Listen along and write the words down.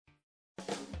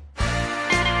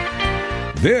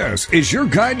This is your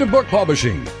guide to book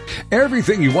publishing.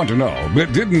 Everything you want to know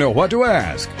but didn't know what to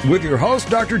ask with your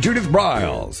host, Dr. Judith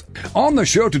Briles. On the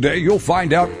show today, you'll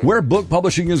find out where book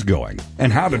publishing is going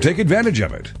and how to take advantage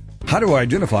of it. How to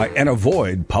identify and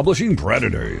avoid publishing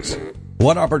predators.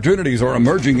 What opportunities are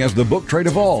emerging as the book trade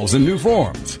evolves in new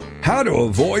forms. How to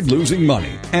avoid losing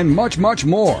money and much, much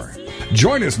more.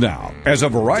 Join us now as a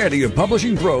variety of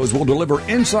publishing pros will deliver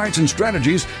insights and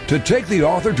strategies to take the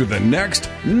author to the next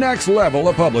level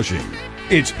of publishing.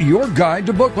 It's your guide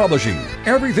to book publishing.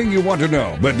 Everything you want to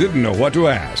know but didn't know what to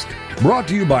ask. Brought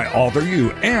to you by Author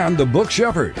U and the Book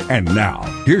Shepherd. And now,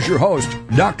 here's your host,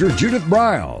 Dr. Judith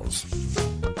Briles.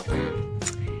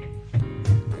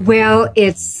 Well,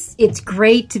 it's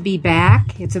great to be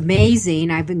back. It's amazing.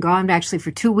 I've been gone actually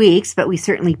for 2 weeks, but we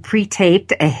certainly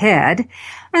pre-taped ahead.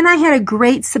 And I had a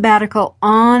great sabbatical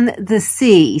on the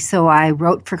sea. So I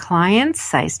wrote for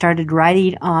clients. I started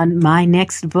writing on my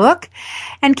next book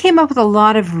and came up with a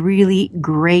lot of really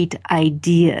great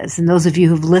ideas. And those of you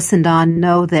who've listened on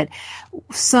know that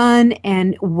sun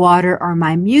and water are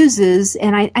my muses.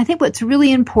 And I think what's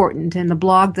really important, and the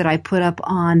blog that I put up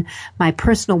on my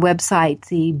personal website,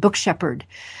 the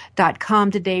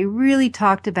bookshepherd.com today, really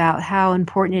talked about how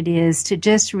important it is to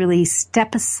just really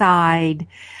step aside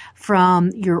from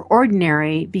your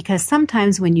ordinary, because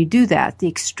sometimes when you do that, the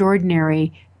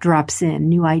extraordinary drops in.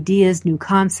 New ideas, new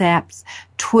concepts,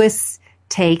 twists,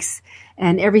 takes,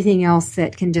 and everything else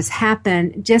that can just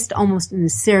happen just almost in a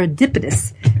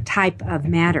serendipitous type of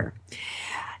matter.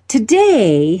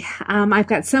 Today, I've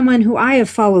got someone who I have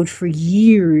followed for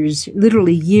years,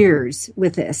 literally years,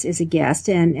 with this as a guest,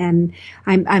 and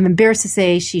I'm embarrassed to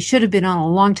say she should have been on a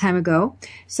long time ago.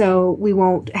 So we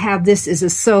won't have this as a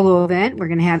solo event. We're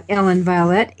going to have Ellen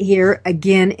Violette here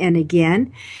again and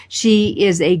again. She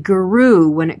is a guru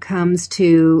when it comes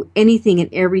to anything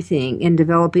and everything in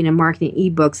developing and marketing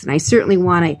ebooks, and I certainly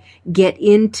want to get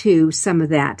into some of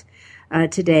that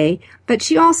today. But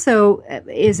she also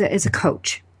is a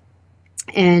coach.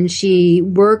 And she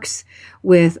works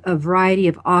with a variety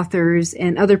of authors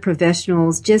and other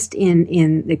professionals just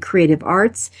in the creative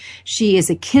arts. She is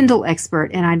a Kindle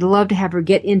expert, and I'd love to have her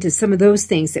get into some of those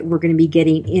things that we're going to be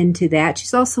getting into that.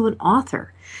 She's also an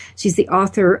author. She's the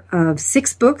author of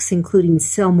 6 books, including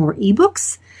Sell More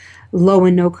eBooks, Low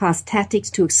and No Cost Tactics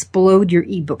to Explode Your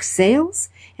eBook Sales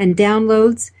and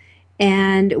Downloads,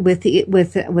 and with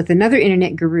another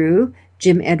internet guru,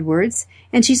 Jim Edwards,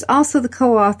 and she's also the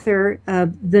co-author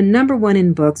of the #1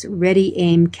 in books, Ready,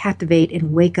 Aim, Captivate,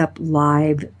 and Wake Up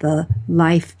Live, The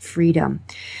Life Freedom.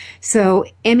 So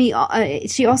Emmy,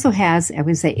 she also has, I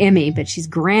wouldn't say Emmy, but she's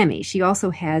Grammy. She also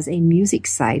has a music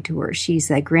side to her. She's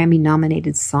a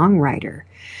Grammy-nominated songwriter.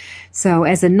 So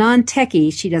as a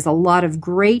non-techie, she does a lot of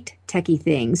great techie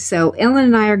things. So Ellen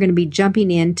and I are going to be jumping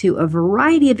into a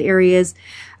variety of areas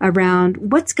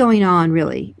around what's going on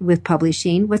really with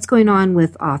publishing, what's going on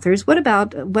with authors, what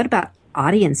about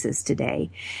audiences today,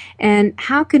 and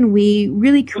how can we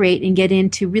really create and get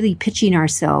into really pitching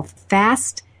ourselves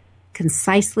fast,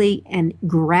 concisely, and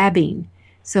grabbing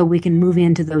so we can move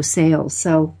into those sales.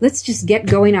 So let's just get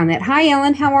going on that. Hi,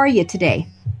 Ellen. How are you today?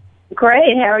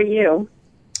 Great. How are you?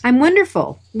 I'm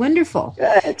wonderful. Wonderful.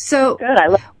 Good. So good.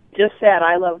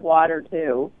 I love water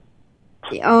too.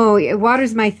 Oh, yeah,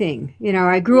 water's my thing. You know,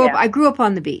 I grew up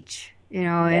on the beach, you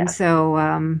know, and so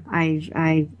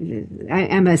I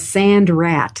am a sand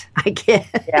rat, I guess.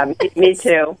 Yeah, me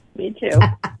too. Me too.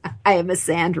 I am a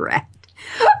sand rat.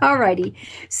 All righty.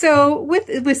 So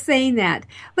with saying that,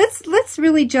 let's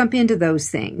really jump into those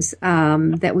things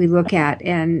that we look at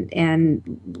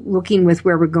and looking with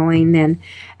where we're going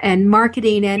and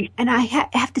marketing and I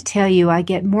have to tell you, I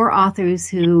get more authors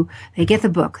who they get the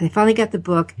book, they finally get the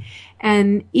book,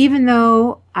 and even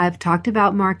though I've talked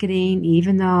about marketing,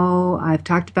 even though I've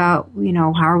talked about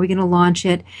how are we going to launch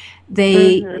it,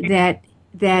 that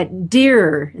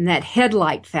deer and that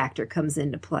headlight factor comes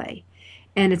into play.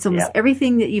 And it's almost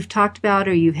everything that you've talked about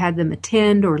or you've had them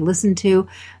attend or listen to,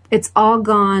 it's all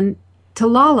gone to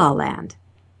La La Land.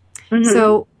 Mm-hmm.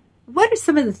 So what are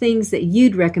some of the things that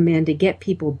you'd recommend to get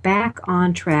people back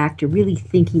on track to really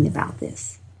thinking about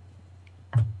this?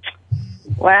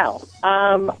 Well,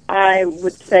 I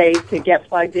would say to get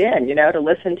plugged in, to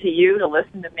listen to you, to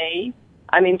listen to me.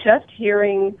 I mean, just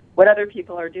hearing what other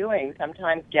people are doing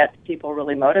sometimes gets people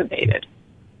really motivated.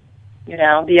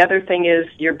 The other thing is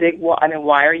your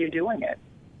why are you doing it?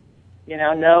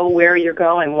 Know where you're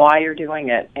going, why you're doing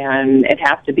it, and it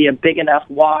has to be a big enough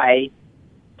why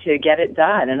to get it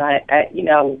done.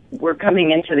 And we're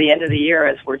coming into the end of the year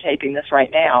as we're taping this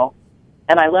right now,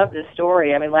 and I love this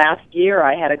story. I mean, last year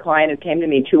I had a client who came to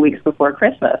me 2 weeks before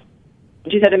Christmas,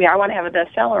 And she said to me, I want to have a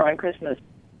bestseller on Christmas.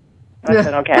 And I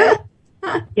said, okay.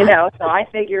 So I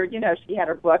figured, she had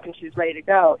her book and she was ready to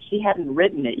go. She hadn't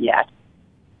written it yet.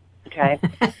 Okay.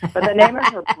 But the name of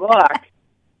her book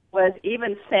was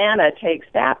Even Santa Takes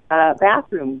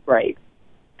Bathroom Breaks,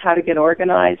 How to Get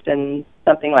Organized and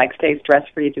something like Stay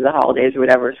Stress-Free Through the Holidays or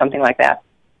whatever, something like that.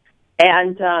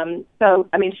 And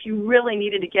she really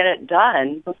needed to get it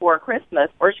done before Christmas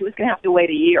or she was going to have to wait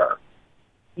a year,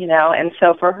 And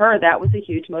so for her, that was a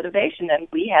huge motivation, and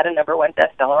we had a #1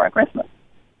 bestseller on Christmas.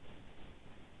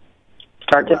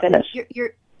 Start to finish.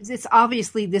 It's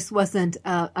obviously this wasn't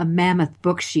a mammoth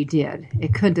book she did.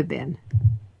 It couldn't have been.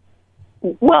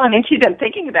 Well, she'd been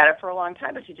thinking about it for a long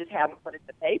time, but she just hadn't put it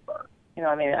to paper.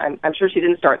 I'm sure she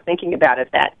didn't start thinking about it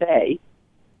that day,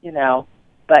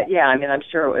 But, yeah, I'm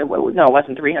sure it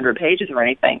wasn't 300 pages or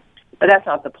anything. But that's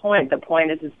not the point. The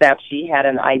point is that she had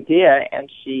an idea,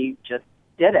 and she just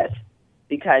did it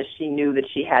because she knew that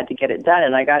she had to get it done.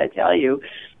 And I got to tell you,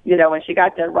 when she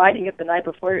got done writing it the night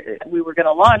before we were going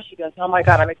to launch, she goes, oh, my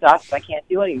God, I'm exhausted. I can't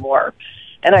do anymore.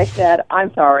 And I said,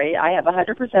 I'm sorry. I have a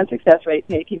 100% success rate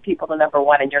taking people to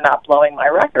 #1, and you're not blowing my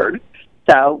record.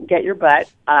 So get your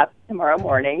butt up tomorrow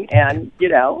morning and,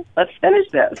 let's finish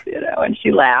this, And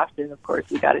she laughed, and, of course,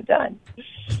 we got it done.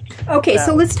 Okay,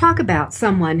 so let's talk about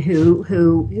someone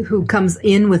who comes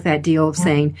in with that deal of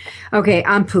saying, okay,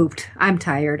 I'm pooped. I'm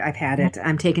tired. I've had it.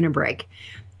 I'm taking a break.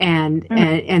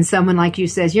 And someone like you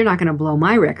says, you're not going to blow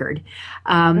my record.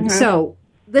 So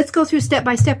let's go through step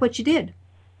by step what you did.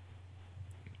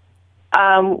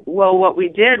 Well, what we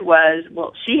did was,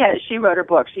 she wrote her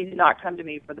book. She did not come to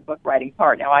me for the book writing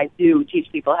part. Now, I do teach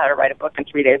people how to write a book in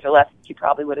 3 days or less. She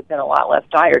probably would have been a lot less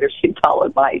tired if she'd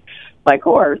followed my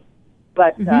course.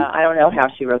 But I don't know how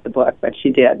she wrote the book, but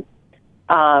she did.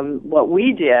 What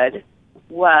we did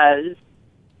was,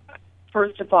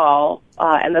 first of all,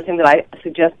 and the thing that I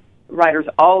suggest writers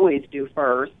always do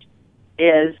first,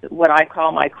 is what I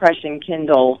call my Crushing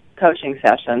Kindle coaching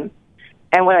session.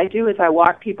 And what I do is I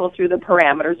walk people through the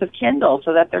parameters of Kindle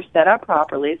so that they're set up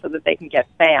properly so that they can get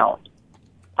found.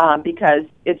 Because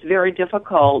it's very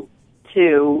difficult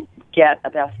to get a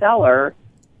bestseller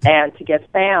and to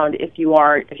get found if you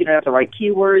don't have the right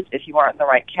keywords, if you aren't in the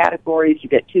right categories. You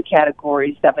get 2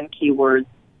 categories, 7 keywords,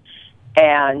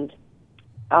 and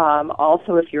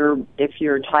also if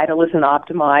your title isn't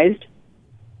optimized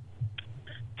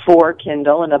for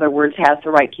Kindle, in other words, has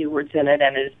the right keywords in it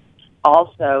and is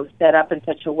also set up in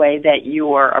such a way that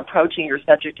you are approaching your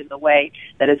subject in the way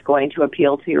that is going to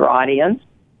appeal to your audience,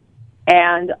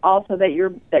 and also that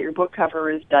your book cover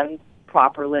is done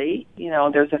properly.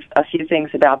 There's a few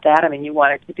things about that. You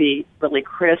want it to be really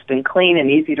crisp and clean and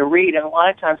easy to read, and a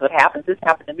lot of times what happens, this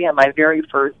happened to me on my very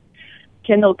first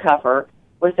Kindle cover,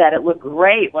 was that it looked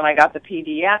great when I got the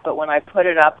PDF, but when I put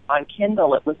it up on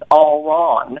Kindle, it was all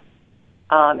wrong.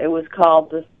 It was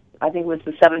called I think it was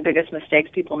the 7 biggest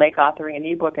mistakes people make authoring an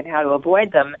ebook and how to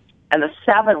avoid them. And the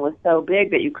 7 was so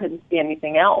big that you couldn't see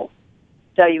anything else.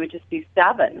 So you would just see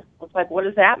 7. It's like, what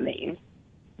does that mean?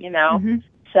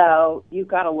 So you've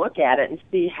got to look at it and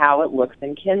see how it looks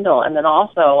in Kindle. And then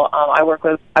also, I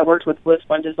worked with Bliss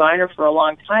One Designer for a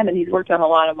long time, and he's worked on a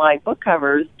lot of my book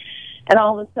covers. And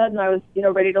all of a sudden, I was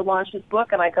ready to launch his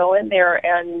book, and I go in there,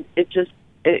 and it just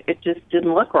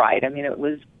didn't look right. It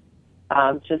was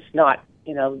just not.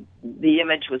 The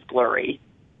image was blurry,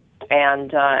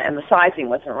 and the sizing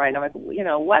wasn't right. And I'm like,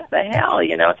 what the hell?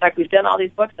 It's like we've done all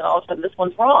these books, and all of a sudden this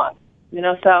one's wrong.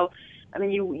 So,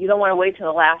 you don't want to wait till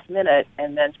the last minute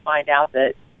and then find out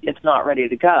that it's not ready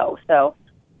to go. So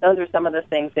those are some of the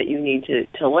things that you need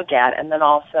to look at, and then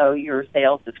also your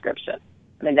sales description.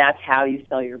 That's how you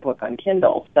sell your book on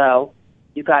Kindle. So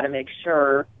you've got to make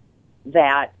sure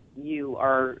that you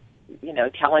are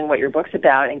telling what your book's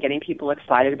about and getting people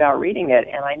excited about reading it.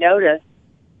 And I noticed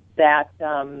that,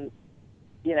 I'm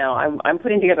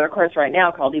putting together a course right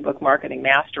now called eBook Marketing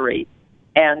Mastery.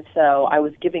 And so I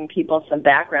was giving people some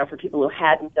background for people who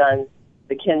hadn't done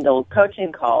the Kindle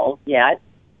coaching calls yet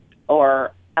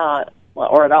or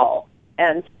at all.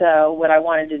 And so what I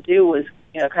wanted to do was,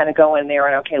 kind of go in there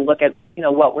and, look at,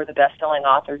 what were the best-selling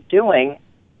authors doing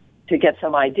to get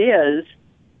some ideas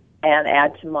and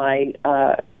add to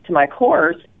my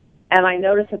course, and I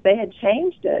noticed that they had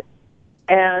changed it.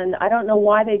 And I don't know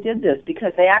why they did this,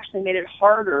 because they actually made it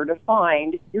harder to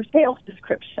find your sales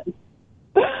description.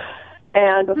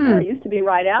 And before it used to be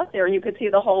right out there, and you could see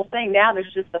the whole thing. Now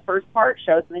there's just the first part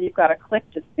shows, and then you've got to click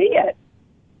to see it.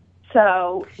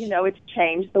 So, it's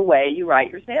changed the way you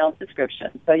write your sales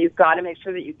description. So you've got to make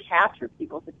sure that you capture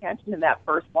people's attention in that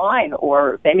first line,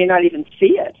 or they may not even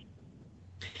see it.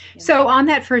 So on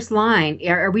that first line,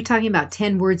 are we talking about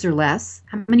 10 words or less?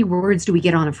 How many words do we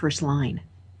get on a first line?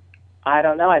 I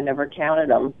don't know. I've never counted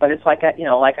them, but it's like a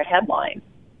headline.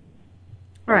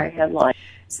 Right. Like a headline.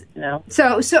 You know.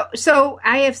 So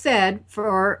I have said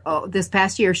for this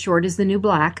past year, short is the new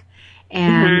black,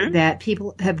 and that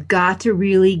people have got to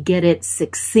really get it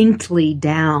succinctly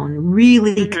down,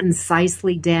 really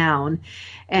concisely down.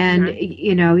 And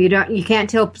you can't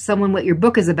tell someone what your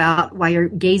book is about while you're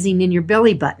gazing in your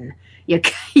belly button. You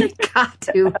got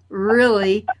to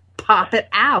really pop it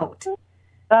out.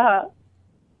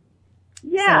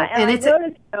 Yeah,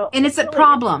 so, and it's a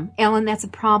problem, Ellen. That's a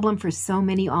problem for so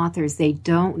many authors. They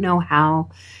don't know how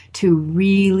to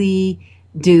really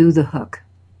do the hook.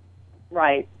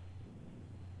 Right.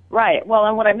 Well,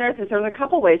 and what I've noticed is there's a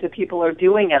couple ways that people are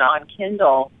doing it on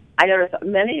Kindle. I noticed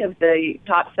many of the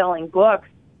top-selling books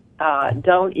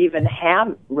don't even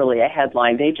have really a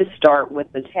headline. They just start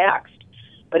with the text.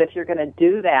 But if you're going to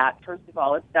do that, first of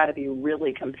all, it's got to be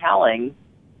really compelling.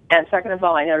 And second of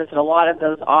all, I noticed that a lot of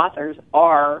those authors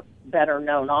are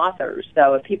better-known authors.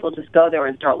 So if people just go there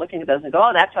and start looking at those and go,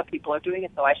 oh, that's how people are doing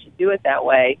it, so I should do it that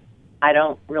way, I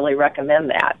don't really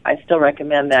recommend that. I still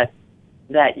recommend that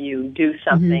you do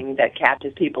something that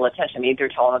catches people's attention. Either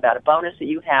tell them about a bonus that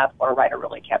you have or write a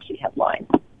really catchy headline.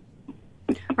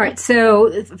 All right,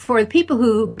 so for the people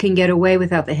who can get away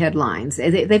without the headlines,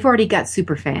 they've already got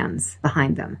super fans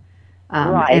behind them.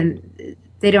 And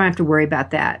they don't have to worry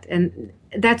about that. And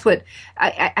that's what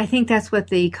I think that's what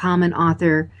the common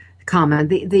author,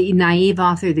 the naive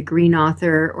author, the green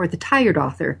author, or the tired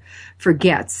author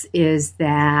forgets is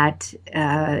that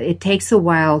it takes a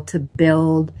while to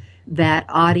build that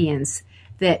audience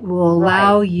that will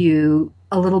allow you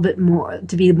a little bit more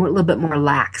to be a little bit more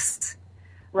lax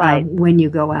when you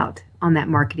go out on that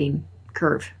marketing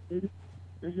curve.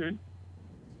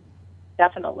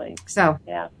 Definitely. So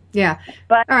yeah.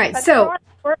 But all right. But so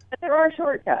there are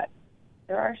shortcuts.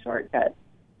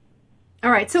 All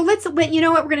right, so but you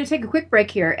know what? We're going to take a quick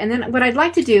break here. And then what I'd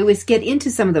like to do is get into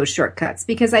some of those shortcuts,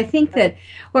 because I think that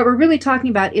what we're really talking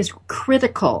about is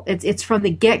critical. It's from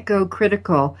the get-go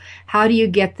critical. How do you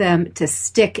get them to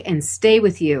stick and stay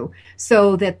with you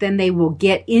so that then they will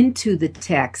get into the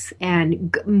text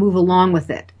and move along with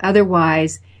it?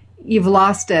 Otherwise, you've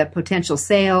lost a potential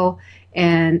sale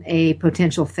and a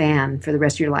potential fan for the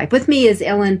rest of your life. With me is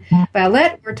Ellen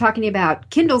Violette. We're talking about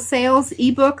Kindle sales,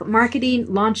 ebook,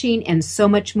 marketing, launching, and so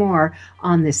much more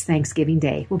on this Thanksgiving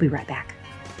Day. We'll be right back.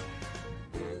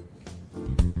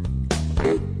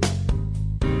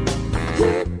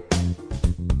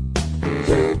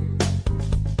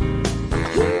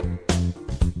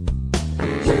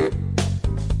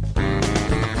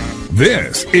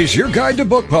 This is your guide to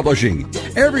book publishing.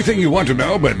 Everything you want to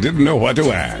know but didn't know what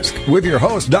to ask. With your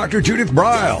host, Dr. Judith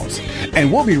Briles. And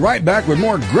we'll be right back with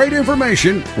more great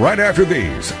information right after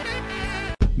these.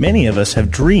 Many of us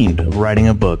have dreamed of writing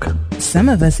a book. Some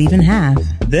of us even have.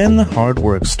 Then the hard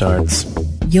work starts.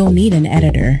 You'll need an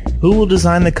editor. Who will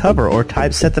design the cover or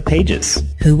typeset the pages?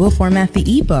 Who will format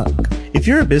the ebook? If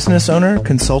you're a business owner,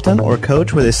 consultant, or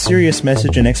coach with a serious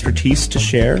message and expertise to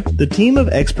share, the team of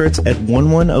experts at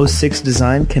 1106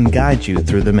 Design can guide you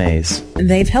through the maze.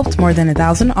 They've helped more than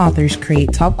 1,000 authors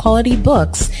create top-quality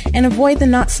books and avoid the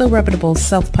not-so-reputable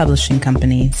self-publishing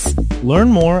companies. Learn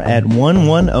more at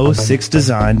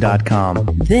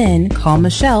 1106design.com. Then call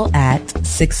Michelle at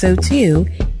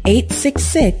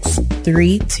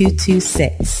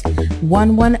 602-866-3226.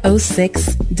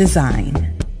 1106 Design.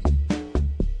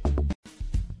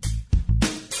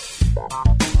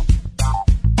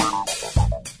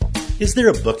 Is there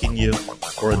a book in you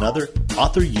or another?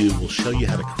 Author U will show you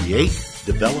how to create,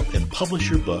 develop, and publish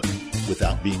your book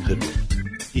without being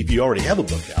hoodwinked. If you already have a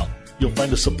book out, you'll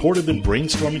find a supportive and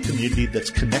brainstorming community that's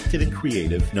connected and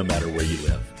creative no matter where you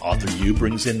live. Author U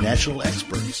brings in national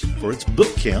experts for its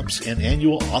book camps and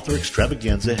annual author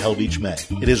extravaganza held each May.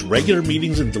 It has regular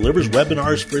meetings and delivers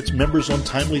webinars for its members on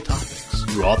timely topics.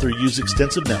 Through Author U's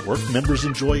extensive network, members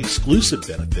enjoy exclusive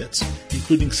benefits,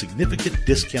 including significant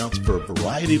discounts for a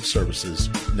variety of services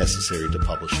necessary to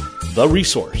publishing. The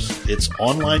Resource, its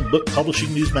online book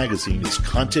publishing news magazine, is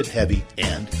content-heavy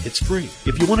and it's free.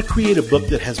 If you want to create a book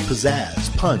that has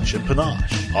pizzazz, punch, and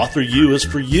panache, Author U is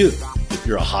for you. If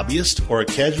you're a hobbyist or a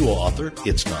casual author,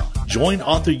 it's not. Join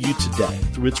Author U today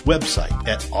through its website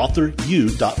at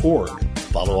authoru.org.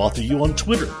 Follow Author U on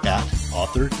Twitter at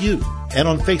Author U and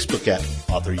on Facebook at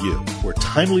Author U, where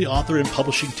timely author and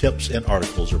publishing tips and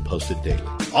articles are posted daily.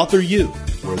 Author U,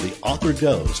 where the author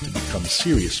goes to become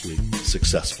seriously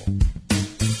successful.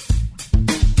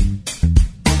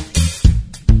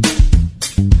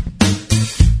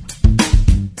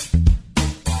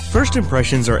 First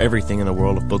impressions are everything in the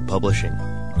world of book publishing.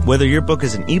 Whether your book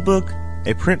is an ebook,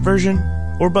 a print version,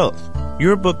 or both,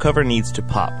 your book cover needs to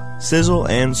pop, sizzle,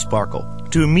 and sparkle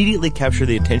to immediately capture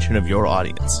the attention of your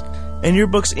audience. And your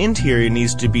book's interior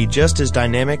needs to be just as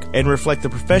dynamic and reflect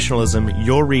the professionalism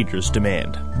your readers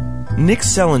demand. Nick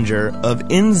Sellinger of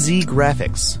NZ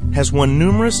Graphics has won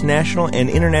numerous national and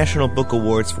international book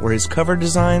awards for his cover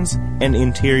designs and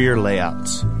interior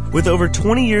layouts. With over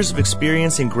 20 years of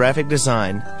experience in graphic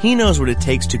design, he knows what it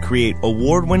takes to create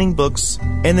award-winning books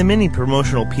and the many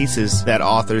promotional pieces that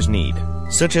authors need,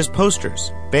 such as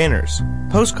posters, banners,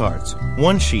 postcards,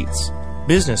 one-sheets,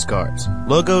 business cards,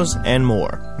 logos, and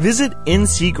more. Visit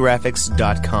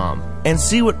ncgraphics.com and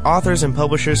see what authors and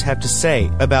publishers have to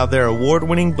say about their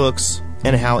award-winning books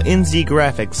and how NZ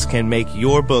Graphics can make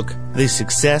your book the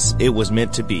success it was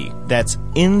meant to be. That's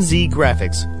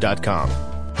nzgraphics.com.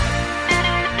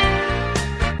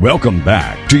 Welcome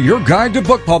back to your guide to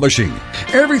book publishing.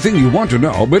 Everything you want to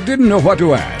know but didn't know what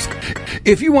to ask.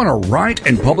 If you want to write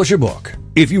and publish a book,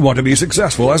 if you want to be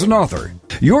successful as an author,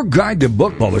 your guide to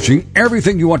book publishing,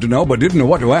 everything you want to know but didn't know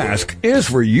what to ask, is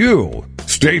for you.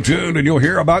 Stay tuned and you'll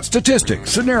hear about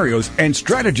statistics, scenarios, and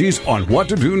strategies on what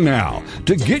to do now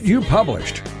to get you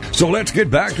published. So let's get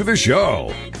back to the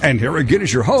show. And here again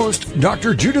is your host,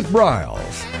 Dr. Judith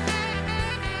Briles.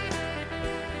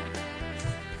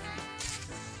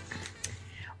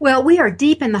 Well, we are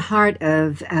deep in the heart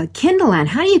of Kindle, and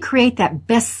how do you create that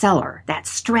bestseller, that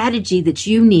strategy that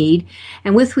you need?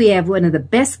 And we have one of the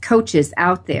best coaches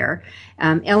out there,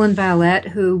 Ellen Violette,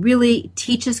 who really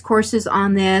teaches courses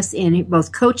on this in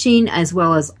both coaching as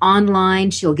well as online.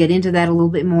 She'll get into that a little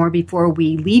bit more before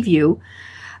we leave you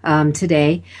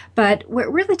today. But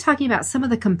we're really talking about some of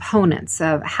the components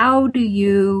of how do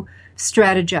you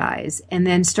strategize and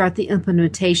then start the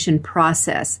implementation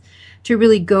process to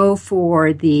really go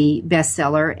for the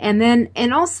bestseller.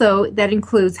 And also that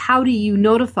includes how do you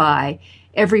notify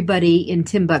everybody in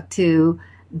Timbuktu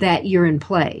that you're in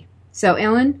play. So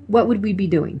Ellen, what would we be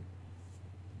doing?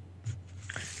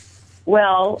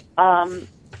 Well,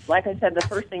 like I said, the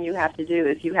first thing you have to do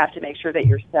is you have to make sure that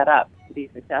you're set up to be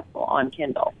successful on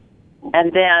Kindle.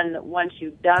 And then once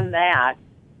you've done that,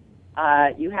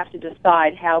 you have to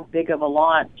decide how big of a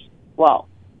launch. Well,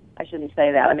 I shouldn't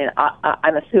say that. I mean,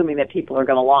 I'm assuming that people are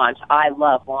going to launch. I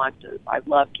love launches. I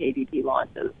love KDP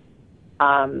launches.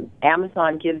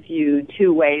 Amazon gives you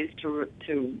two ways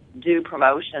to do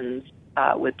promotions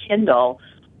with Kindle.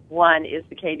 One is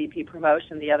the KDP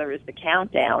promotion. The other is the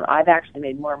countdown. I've actually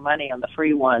made more money on the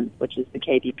free one, which is the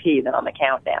KDP, than on the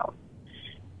countdown.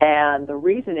 And the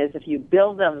reason is if you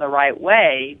build them the right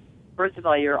way, first of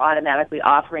all, you're automatically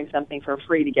offering something for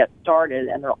free to get started,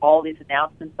 and there are all these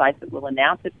announcement sites that will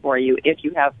announce it for you if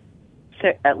you have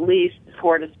at least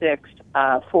 4 to 6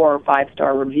 4 or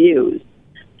 5-star reviews.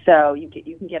 So you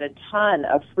can get a ton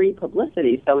of free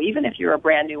publicity. So even if you're a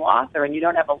brand new author and you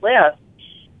don't have a list,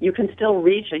 you can still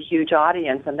reach a huge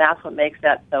audience, and that's what makes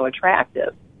that so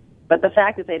attractive. But the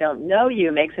fact that they don't know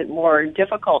you makes it more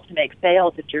difficult to make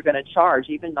sales if you're going to charge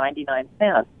even 99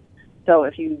 cents. So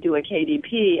if you do a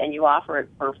KDP and you offer it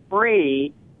for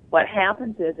free, what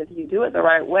happens is if you do it the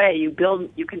right way, you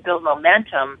can build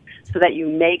momentum so that you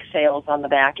make sales on the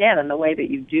back end. And the way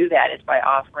that you do that is by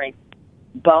offering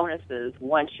bonuses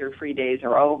once your free days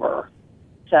are over.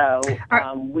 So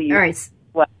all right.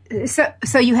 What?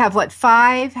 So you have what,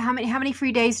 5? How many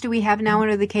free days do we have now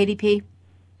under the KDP?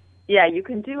 Yeah, you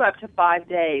can do up to 5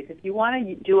 days. If you want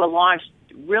to do a launch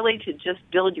really to just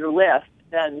build your list,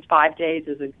 then 5 days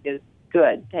is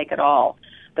good. Take it all.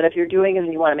 But if you're doing it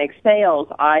and you want to make sales,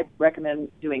 I recommend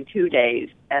doing 2 days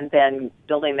and then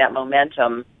building that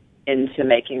momentum into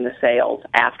making the sales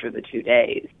after the 2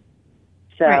 days.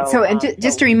 So, right. So, and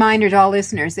just a reminder to all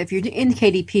listeners, if you're in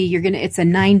KDP, it's a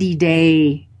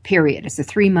 90-day period. It's a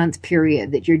 3-month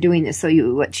period that you're doing this. So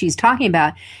what she's talking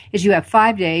about is you have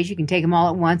 5 days. You can take them all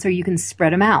at once, or you can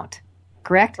spread them out.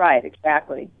 Correct? Right.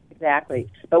 Exactly.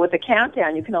 But with the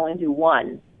countdown, you can only do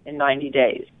one in 90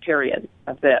 days, period.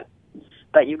 That's it.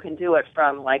 But you can do it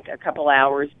from like a couple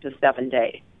hours to 7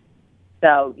 days.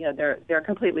 So, they're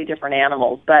completely different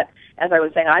animals. But as I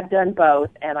was saying, I've done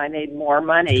both, and I made more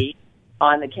money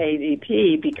on the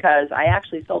KDP because I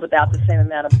actually sold about the same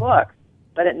amount of books,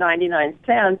 but at 99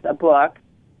 cents a book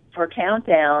for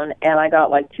countdown, and I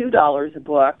got like $2 a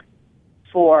book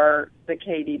for the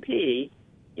KDP,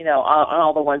 on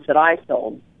all the ones that I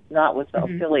sold. Not with the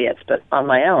affiliates, but on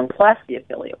my own, plus the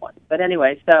affiliate ones. But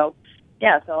anyway, so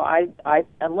I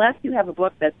unless you have a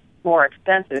book that's more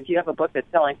expensive, if you have a book that's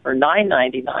selling for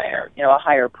 $9.99 or a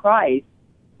higher price,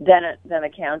 then a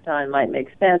countdown might make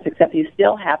sense, except you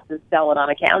still have to sell it on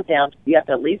a countdown. You have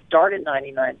to at least start at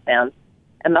 99 cents,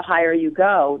 and the higher you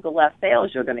go, the less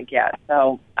sales you're going to get.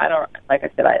 So I don't like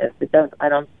I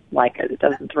don't like it. It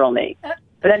doesn't thrill me.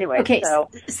 But anyway, okay.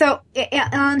 So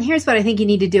here's what I think you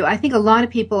need to do. I think a lot of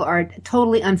people are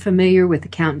totally unfamiliar with the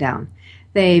countdown.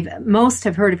 Most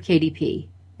have heard of KDP,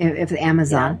 if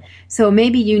Amazon. Yeah. So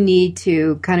maybe you need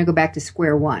to kind of go back to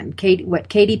square one. What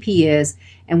KDP is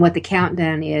and what the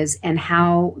countdown is and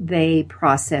how they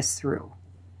process through.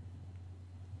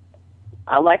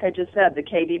 Like I just said, the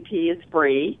KDP is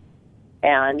free,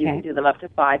 and you can do them up to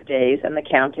 5 days, and the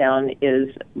countdown is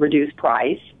reduced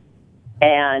price.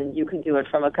 And you can do it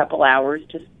from a couple hours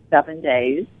to 7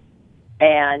 days.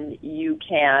 And you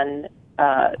can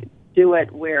do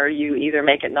it where you either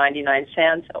make it 99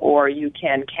 cents or you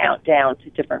can count down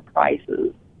to different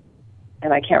prices.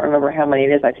 And I can't remember how many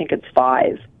it is. I think it's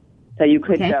 5. So you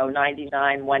could go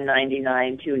 99,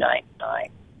 199,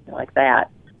 299, like that,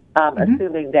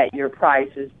 assuming that your price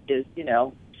is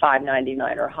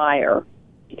 $5.99 or higher.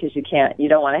 Because you can't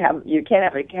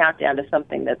have a countdown to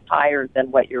something that's higher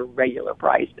than what your regular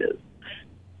price is.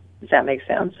 Does that make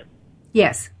sense?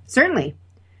 Yes, certainly.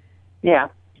 Yeah.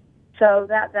 So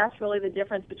that's really the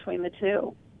difference between the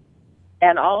two.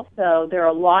 And also, there are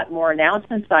a lot more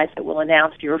announcement sites that will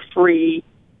announce your free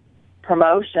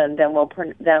promotion than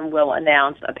will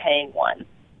announce a paying one.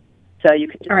 So you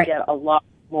can just get a lot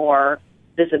more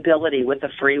visibility with a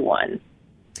free one.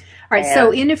 All right,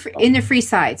 so in the free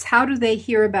sites, how do they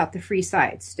hear about the free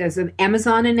sites? Does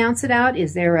Amazon announce it out?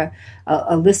 Is there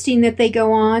a listing that they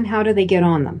go on? How do they get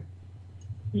on them?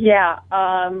 Yeah,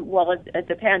 well, it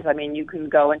depends. I mean, you can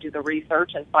go and do the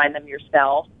research and find them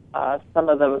yourself. Some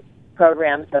of the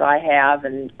programs that I have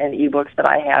and eBooks that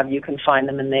I have, you can find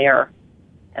them in there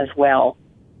as well.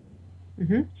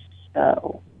 Mm-hmm.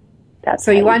 So that's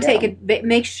so you want to take it,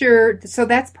 make sure, so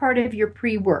that's part of your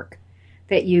pre-work.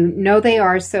 That you know they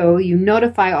are, so you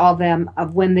notify all of them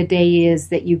of when the day is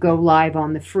that you go live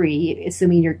on the free,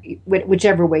 assuming you're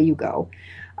whichever way you go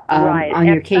on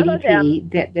your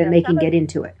KDP, that they can get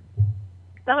into it.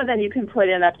 Some of them you can put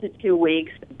in up to 2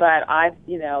 weeks, but I've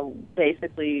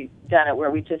basically done it where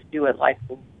we just do it like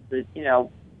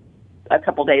a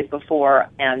couple days before,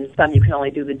 and some you can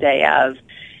only do the day of.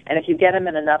 And if you get them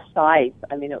in enough sites,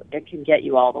 I mean, it can get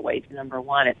you all the way to number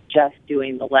one. It's just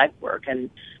doing the legwork. And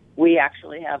we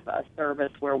actually have a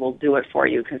service where we'll do it for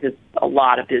you because it's a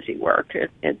lot of busy work.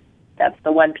 That's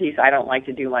the one piece I don't like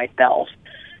to do myself.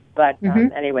 But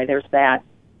anyway, there's that.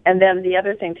 And then the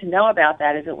other thing to know about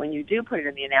that is that when you do put it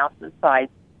in the announcement site,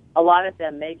 a lot of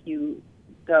them make you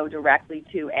go directly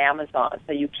to Amazon,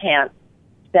 so you can't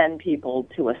send people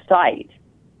to a site.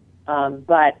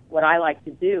 But what I like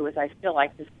to do is I still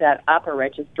like to set up a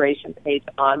registration page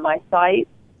on my site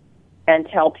and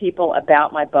tell people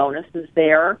about my bonuses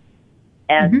there.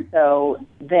 And so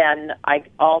then I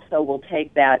also will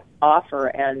take that offer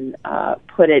and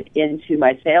put it into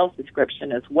my sales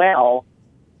description as well.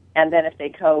 And then if they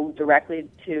go directly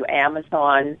to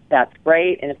Amazon, that's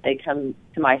great. And if they come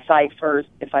to my site first,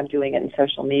 if I'm doing it in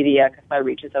social media, because my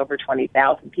reach is over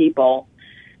 20,000 people,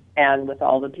 and with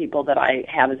all the people that I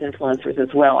have as influencers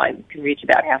as well, I can reach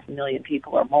about 500,000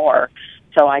 people or more.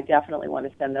 So I definitely want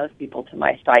to send those people to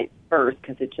my site first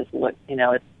because it just looks,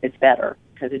 it's better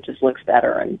because it just looks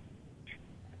better and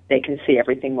they can see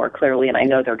everything more clearly, and I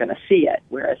know they're going to see it.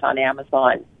 Whereas on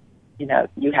Amazon,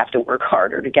 you have to work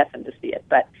harder to get them to see it.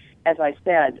 But as I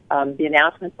said, the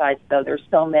announcement sites, though, there's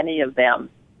so many of them,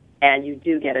 and you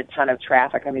do get a ton of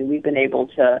traffic. I mean, we've been able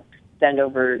to send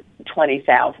over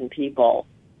 20,000 people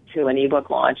to an ebook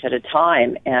launch at a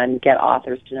time and get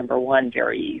authors to number one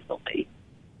very easily.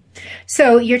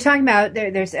 So you're talking about,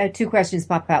 there's two questions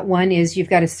pop out. One is you've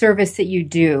got a service that you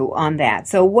do on that.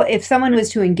 So what, if someone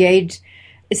was to engage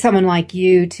someone like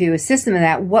you to assist them in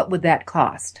that, what would that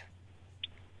cost?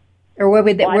 Or where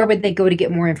would they go to get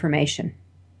more information?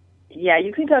 Yeah,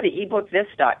 you can go to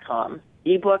ebookthis.com,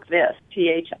 ebookthis,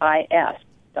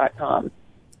 THIS.com.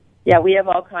 Yeah, we have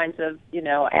all kinds of,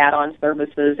 add-on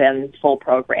services and full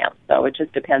programs, so it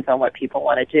just depends on what people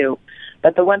want to do.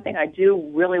 But the one thing I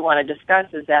do really want to discuss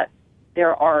is that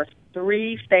there are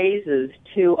 3 phases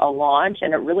to a launch,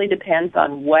 and it really depends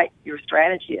on what your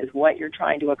strategy is, what you're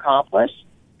trying to accomplish.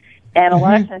 And a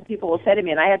lot of times people will say to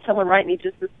me, and I had someone write me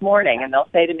just this morning, and they'll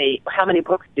say to me, how many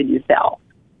books did you sell?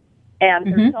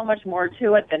 And there's so much more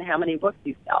to it than how many books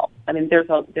you sell. I mean,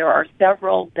 there are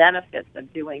several benefits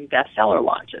of doing bestseller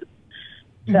launches.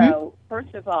 So,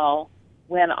 first of all,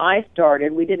 when I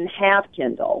started, we didn't have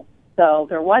Kindle, so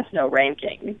there was no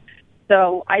ranking.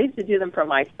 So I used to do them from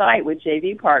my site with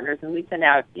JV partners, and we'd send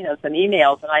out, some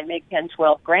emails, and I'd make 10,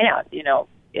 12 grand, in a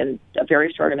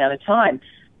very short amount of time.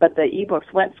 But the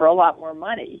ebooks went for a lot more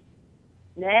money.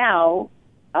 Now,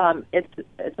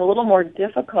 it's a little more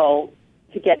difficult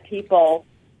to get people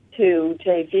to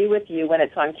JV with you when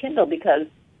it's on Kindle because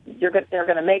they're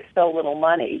going to make so little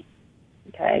money.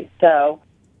 Okay, so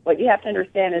what you have to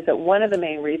understand is that one of the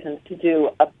main reasons to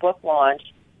do a book launch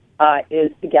is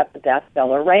to get the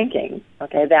bestseller ranking.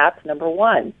 Okay, that's number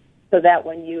one. So that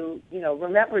when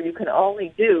remember, you can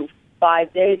only do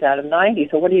 5 days out of 90.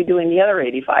 So what are you doing the other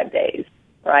 85 days,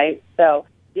 right? So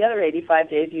the other 85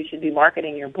 days you should be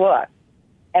marketing your book.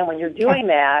 And when you're doing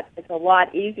that, it's a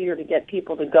lot easier to get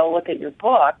people to go look at your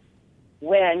book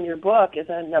when your book is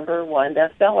a number one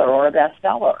bestseller or a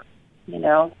bestseller,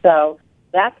 So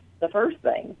that's the first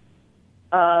thing.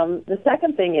 The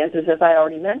second thing is, as I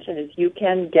already mentioned, is you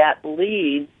can get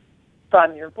leads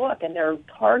from your book, and they're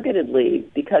targeted leads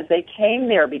because they came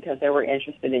there because they were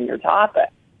interested in your topic.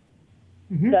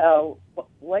 Mm-hmm. So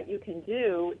what you can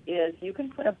do is you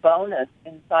can put a bonus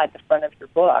inside the front of your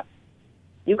book.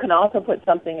 You can also put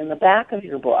something in the back of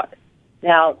your book.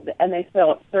 Now, and they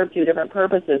serve two different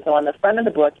purposes. So on the front of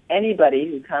the book, anybody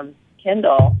who comes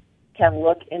Kindle can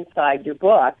look inside your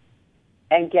book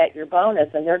and get your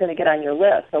bonus, and they're going to get on your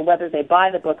list. So whether they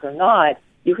buy the book or not,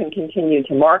 you can continue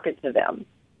to market to them.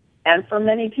 And for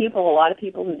many people, a lot of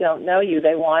people who don't know you,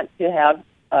 they want to have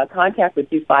contact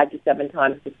with you 5 to 7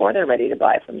 times before they're ready to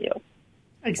buy from you.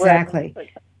 Exactly.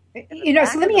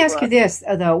 So let me ask you this,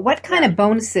 though. What kind of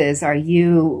bonuses are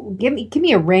you, give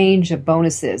me a range of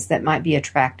bonuses that might be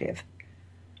attractive.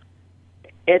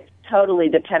 It's totally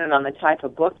dependent on the type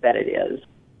of book that it is.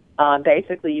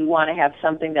 Basically, you want to have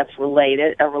something that's a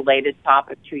related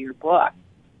topic to your book.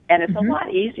 And it's a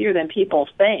lot easier than people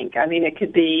think. I mean, it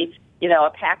could be, a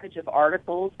package of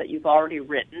articles that you've already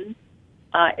written.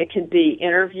 It could be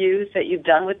interviews that you've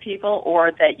done with people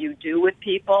or that you do with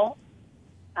people.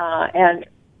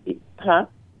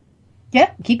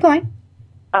 Yeah, keep going.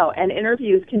 Oh, and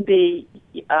interviews can be,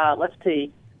 let's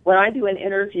see, when I do an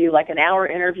interview, like an hour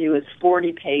interview is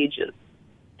 40 pages.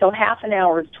 So half an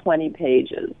hour is 20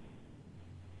 pages.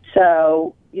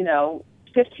 So,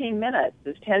 15 minutes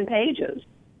is 10 pages,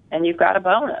 and you've got a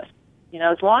bonus.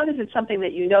 As long as it's something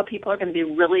that people are going to be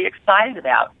really excited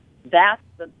about, that's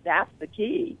the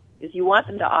key, is you want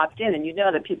them to opt in, and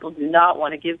that people do not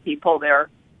want to give people their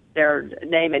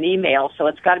name and email, so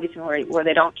it's got to be somewhere where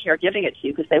they don't care giving it to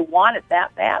you because they want it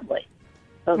that badly.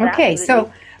 So okay,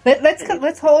 so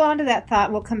let's hold on to that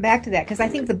thought. We'll come back to that because I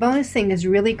think the bonus thing is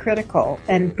really critical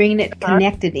and bringing it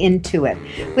connected into it.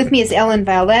 With me is Ellen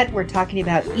Violette. We're talking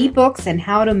about ebooks and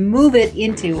how to move it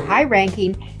into high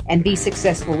ranking and be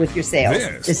successful with your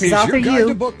sales. This is Author your guide You.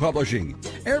 to book publishing.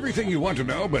 Everything you want to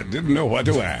know but didn't know what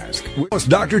to ask. With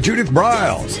Dr. Judith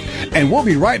Briles. And we'll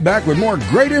be right back with more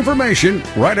great information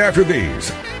right after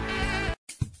these.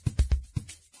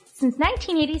 Since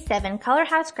 1987, Color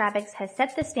House Graphics has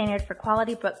set the standard for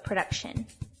quality book production.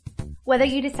 Whether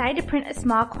you decide to print a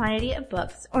small quantity of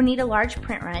books or need a large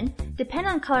print run, depend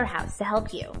on Color House to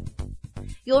help you.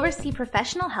 You'll receive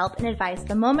professional help and advice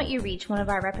the moment you reach one of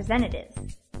our representatives.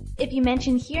 If you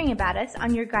mention hearing about us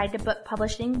on your guide to book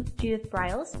publishing with Judith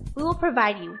Briles, we will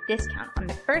provide you with a discount on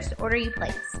the first order you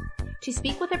place. To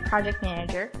speak with a project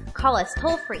manager, call us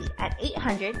toll-free at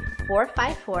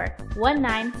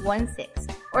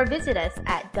 800-454-1916 or visit us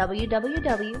at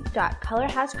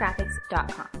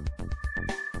www.colorhousegraphics.com.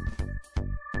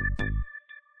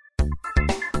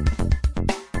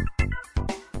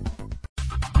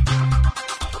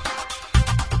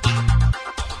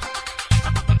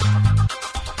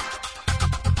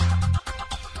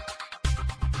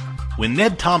 When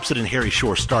Ned Thompson and Harry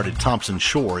Shore started Thompson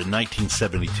Shore in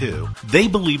 1972, they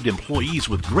believed employees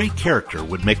with great character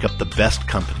would make up the best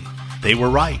company. They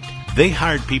were right. They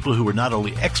hired people who were not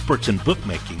only experts in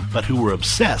bookmaking, but who were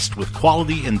obsessed with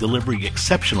quality and delivering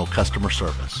exceptional customer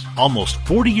service. Almost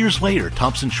 40 years later,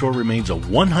 Thompson Shore remains a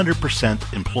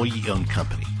 100% employee-owned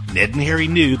company. Ned and Harry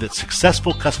knew that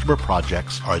successful customer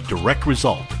projects are a direct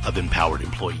result of empowered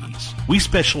employees. We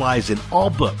specialize in all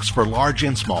books for large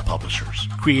and small publishers.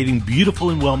 Creating beautiful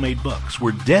and well-made books,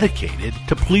 we're dedicated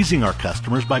to pleasing our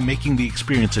customers by making the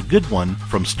experience a good one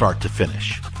from start to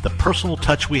finish. The personal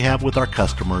touch we have with our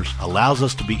customers allows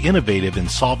us to be innovative in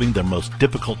solving their most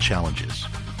difficult challenges.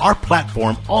 Our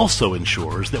platform also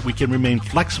ensures that we can remain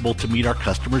flexible to meet our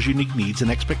customers' unique needs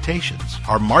and expectations.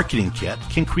 Our marketing kit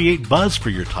can create buzz for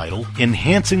your title,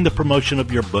 enhancing the promotion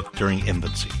of your book during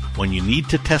infancy. When you need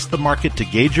to test the market to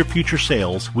gauge your future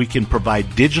sales, we can provide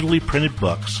digitally printed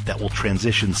books that will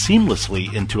transition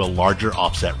seamlessly into a larger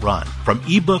offset run. From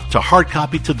ebook to hard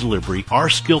copy to delivery, our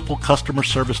skillful customer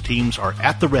service teams are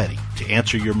at the ready to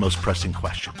answer your most pressing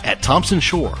question. At Thompson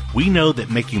Shore, we know that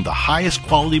making the highest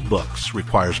quality books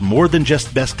requires more than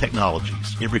just best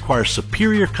technologies. It requires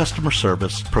superior customer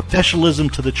service, professionalism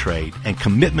to the trade, and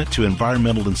commitment to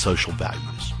environmental and social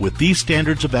values. With these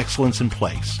standards of excellence in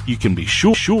place, you can be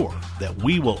sure that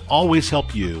we will always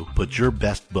help you put your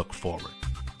best book forward.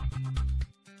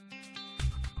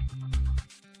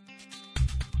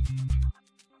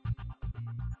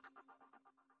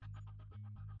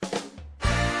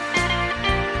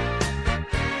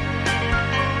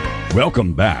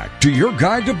 Welcome back to your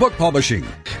guide to book publishing.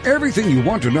 Everything you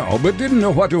want to know but didn't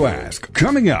know what to ask.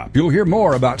 Coming up, you'll hear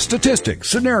more about statistics,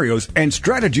 scenarios, and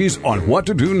strategies on what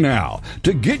to do now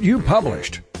to get you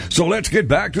published. So let's get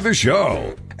back to the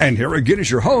show. And here again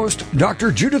is your host,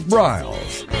 Dr. Judith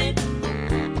Briles.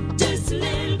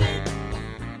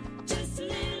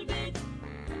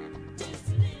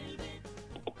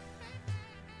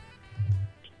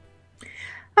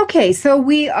 Okay, so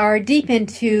we are deep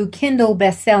into Kindle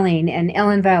bestselling, and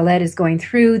Ellen Violette is going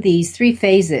through these three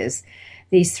phases,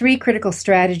 these three critical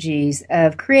strategies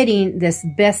of creating this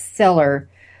bestseller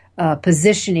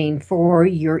positioning for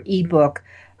your ebook,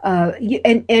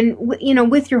 and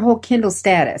with your whole Kindle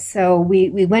status. So we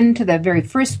went into the very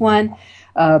first one,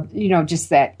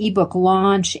 just that ebook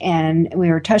launch, and we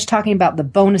were talking about the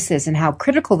bonuses and how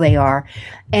critical they are,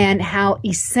 and how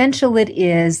essential it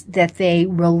is that they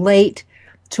relate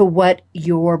to what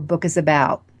your book is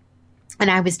about.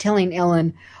 And I was telling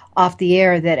Ellen off the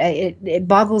air that it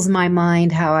boggles my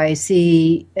mind how I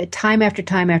see time after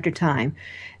time after time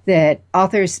that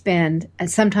authors spend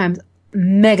sometimes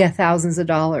mega thousands of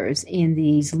dollars in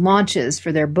these launches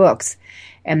for their books.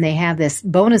 And they have this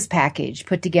bonus package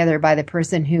put together by the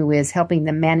person who is helping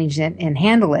them manage it and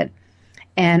handle it.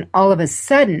 And all of a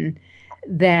sudden,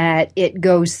 that it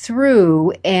goes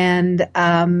through, and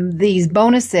these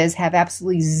bonuses have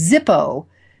absolutely zippo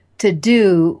to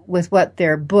do with what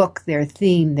their book, their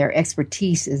theme, their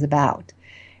expertise is about.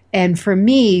 And for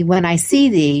me, when I see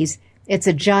these, it's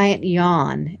a giant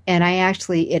yawn, and I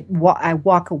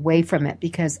walk away from it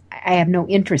because I have no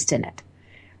interest in it.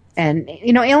 And,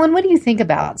 Ellen, what do you think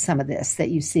about some of this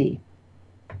that you see?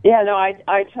 Yeah, no,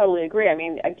 I totally agree. I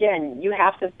mean, again, you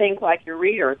have to think like your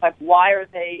readers. Like, why are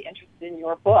they interested in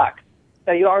your book?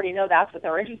 So you already know that's what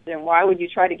they're interested in. Why would you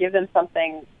try to give them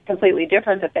something completely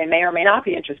different that they may or may not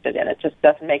be interested in? It just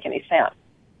doesn't make any sense.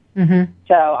 Mm-hmm.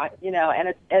 So, and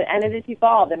it has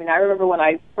evolved. I mean, I remember when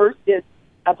I first did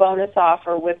a bonus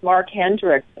offer with Mark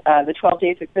Hendricks, the 12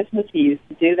 Days of Christmas, he used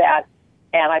to do that.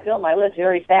 And I built my list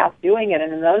very fast doing it.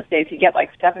 And in those days, you get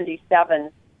like 77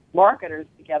 marketers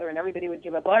together, and everybody would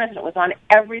give a bonus, and it was on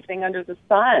everything under the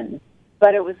sun.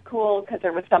 But it was cool because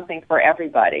there was something for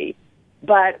everybody.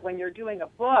 But when you're doing a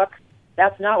book,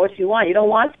 that's not what you want. You don't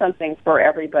want something for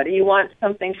everybody. You want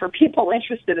something for people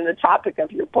interested in the topic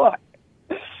of your book.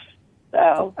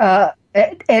 So,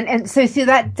 and so see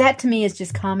that to me is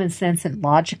just common sense and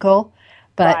logical.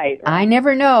 But right. I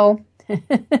never know.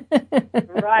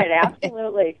 Right,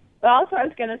 absolutely. But also, I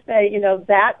was going to say,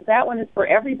 that one is for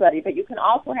everybody, but you can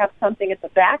also have something at the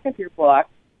back of your book,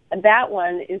 and that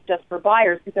one is just for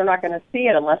buyers because they're not going to see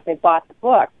it unless they bought the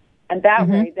book. And that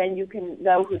way, then you can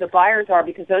know who the buyers are,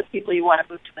 because those people you want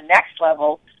to move to the next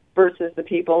level versus the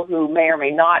people who may or may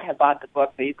not have bought the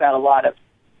book, but you've got a lot of,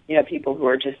 people who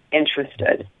are just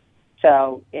interested.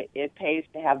 So it pays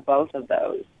to have both of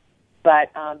those.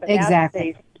 But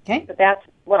exactly. But that's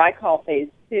what I call phase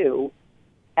 2.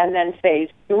 And then phase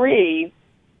 3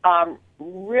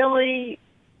 really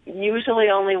usually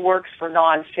only works for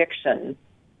nonfiction.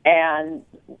 And,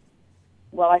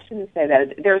 well, I shouldn't say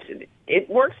that. It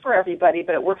works for everybody,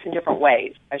 but it works in different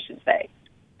ways, I should say.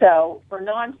 So for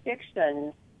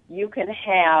nonfiction, you can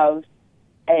have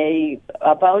a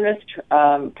bonus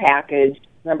package.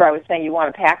 Remember, I was saying you want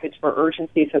a package for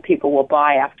urgency so people will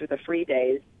buy after the free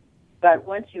days. But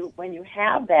when you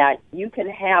have that, you can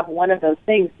have one of those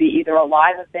things be either a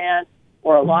live event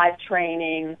or a live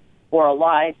training or a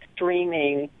live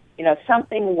streaming,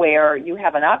 something where you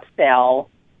have an upsell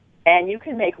and you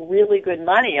can make really good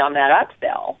money on that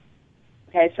upsell.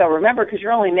 Okay, so remember, because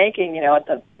you're only making,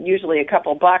 usually a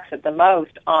couple bucks at the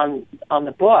most on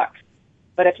the book.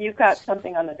 But if you've got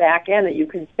something on the back end that you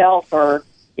can sell for,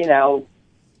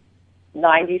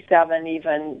 $97,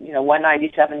 even,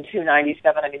 $197, $297,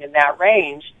 I mean, in that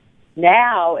range.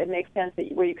 Now it makes sense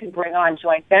that where you can bring on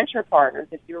joint venture partners.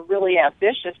 If you're really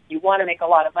ambitious, you want to make a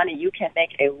lot of money, you can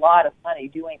make a lot of money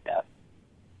doing this.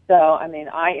 So, I mean,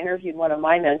 I interviewed one of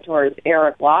my mentors,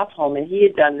 Eric Lofholm, and he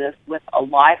had done this with a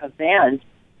live event,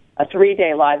 a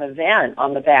 3-day live event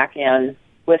on the back end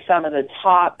with some of the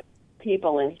top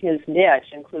people in his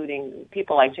niche, including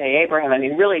people like Jay Abraham, I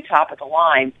mean, really top of the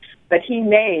line. But he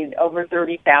made over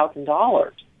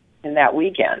 $30,000 in that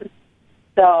weekend.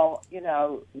 So,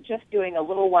 just doing a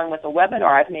little one with a webinar,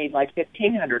 I've made like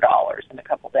 $1,500 in a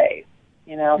couple days,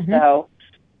 So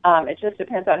it just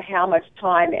depends on how much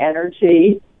time,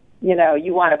 energy,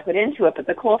 you want to put into it. But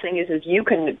the cool thing is you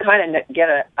can kind of get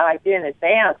an idea in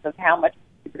advance of how much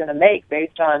you're going to make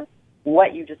based on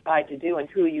what you decide to do and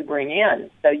who you bring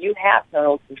in. So you have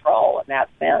total control in that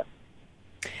sense.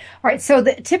 All right. So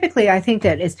typically, I think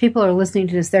that as people are listening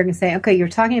to this, they're going to say, okay, you're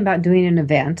talking about doing an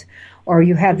event, or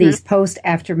you have these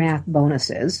post-aftermath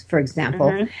bonuses, for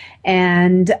example,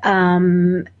 and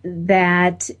and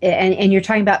you're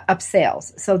talking about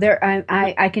upsells. So there,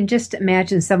 I can just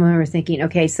imagine some of them are thinking,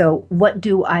 okay, so what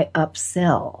do I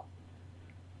upsell?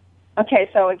 Okay,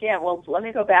 so again, well, let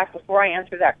me go back before I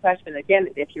answer that question. Again,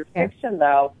 if you're fiction,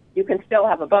 though, you can still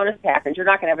have a bonus package. You're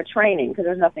not going to have a training because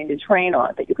there's nothing to train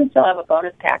on, but you can still have a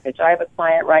bonus package. I have a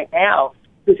client right now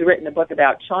who's written a book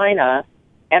about China,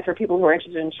 and for people who are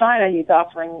interested in China, he's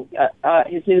offering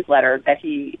his newsletter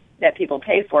that people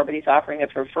pay for, but he's offering it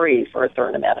for free for a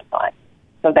certain amount of time.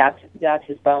 So that's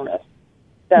his bonus.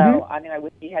 So I mean, I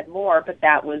wish he had more, but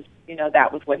that was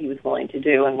what he was willing to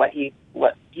do and what he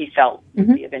felt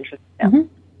would be of interest to him.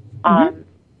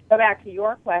 Go back to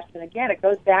your question again. It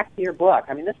goes back to your book.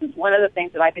 I mean, this is one of the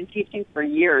things that I've been teaching for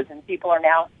years, and people are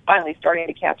now finally starting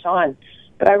to catch on.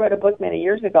 But I wrote a book many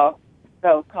years ago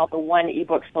called The One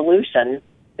eBook Solution: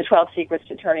 The 12 Secrets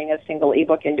to Turning a Single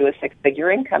eBook into a Six-Figure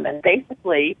Income. And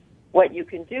basically, what you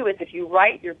can do is if you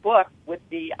write your book with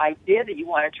the idea that you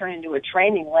want to turn into a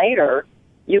training later,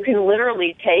 you can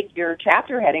literally take your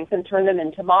chapter headings and turn them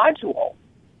into modules.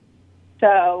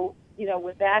 So,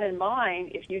 with that in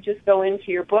mind, if you just go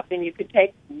into your book, then you could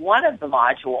take one of the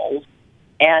modules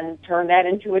and turn that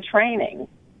into a training,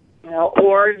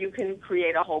 or you can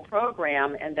create a whole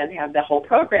program and then have the whole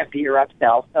program be your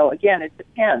upsell. So, again, it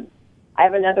depends. I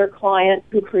have another client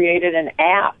who created an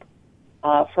app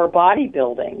for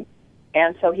bodybuilding,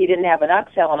 and so he didn't have an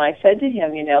upsell. And I said to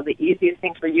him, the easiest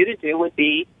thing for you to do would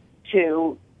be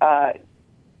to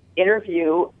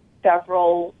interview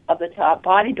several of the top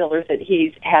bodybuilders that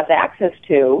he has access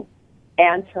to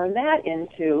and turn that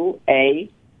into a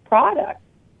product.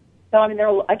 So, I mean, there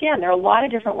are a lot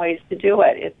of different ways to do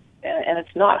it.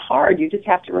 It's not hard. You just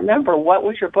have to remember, what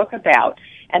was your book about?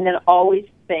 And then always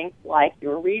think like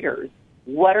your readers.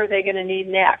 What are they going to need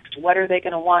next? What are they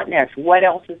going to want next? What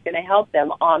else is going to help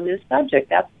them on this subject?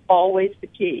 That's always the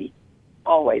key.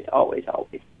 Always, always,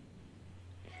 always.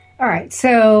 All right,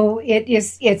 so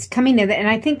it's coming in, and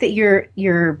I think that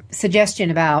your suggestion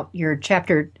about your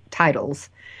chapter titles,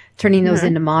 turning those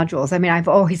into modules. I mean, I've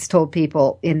always told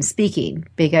people in speaking,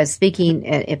 because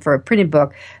speaking for a printed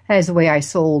book, that is the way I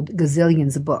sold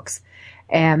gazillions of books,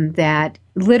 and that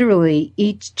literally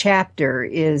each chapter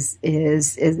is a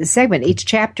segment. Each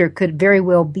chapter could very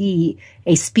well be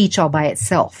a speech all by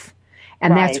itself,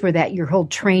 and that's where your whole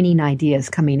training idea is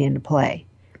coming into play.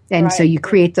 And so you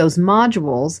create those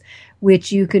modules,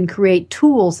 which you can create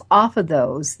tools off of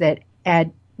those that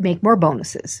make more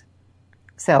bonuses.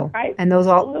 So, and those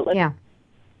Absolutely.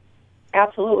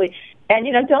 Absolutely.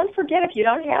 And, don't forget, if you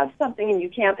don't have something and you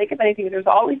can't think of anything, there's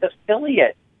always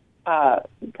affiliate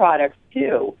products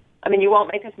too. I mean, you won't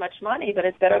make as much money, but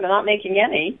it's better than not making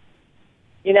any.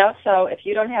 So if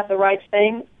you don't have the right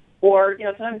thing, or,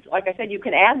 sometimes, like I said, you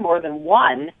can add more than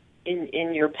one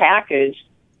in your package.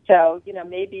 So,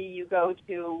 maybe you go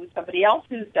to somebody else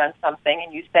who's done something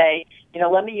and you say,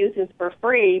 let me use this for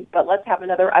free, but let's have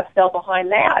another upsell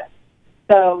behind that.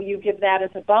 So you give that as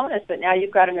a bonus, but now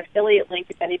you've got an affiliate link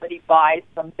if anybody buys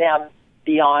from them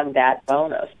beyond that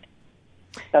bonus.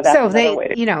 So that's another way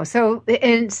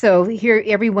to so here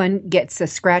everyone gets a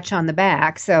scratch on the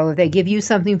back. So they give you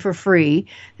something for free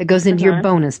that goes into your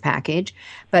bonus package,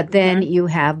 but then you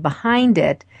have behind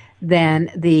it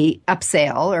then the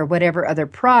upsell or whatever other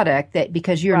product that,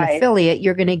 because you're an affiliate,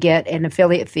 you're going to get an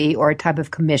affiliate fee or a type of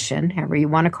commission, however you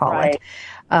want to call it,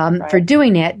 for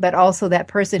doing it. But also that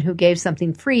person who gave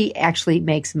something free actually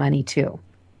makes money too.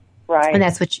 Right. And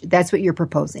that's what you're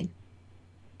proposing.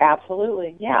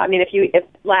 Absolutely. Yeah. I mean,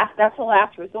 that's the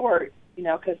last resort,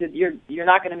 because you're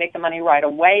not going to make the money right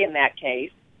away in that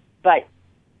case, but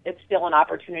it's still an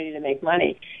opportunity to make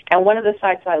money. And one of the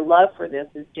sites I love for this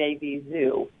is JV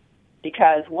Zoo,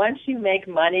 because once you make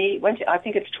money, I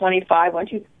think it's 25,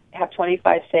 once you have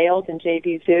 25 sales in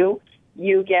JV Zoo,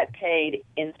 you get paid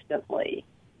instantly.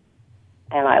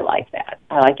 And I like that.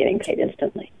 I like getting paid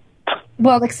instantly.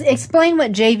 Well, explain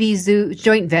what JV Zoo,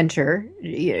 joint venture,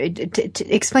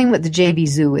 explain what the JV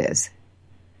Zoo is.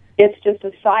 It's just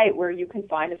a site where you can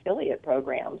find affiliate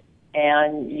programs,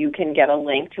 and you can get a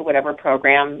link to whatever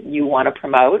program you want to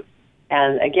promote.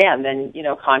 And again, then,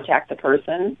 contact the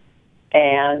person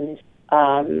and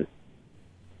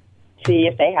see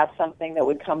if they have something that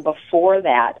would come before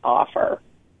that offer.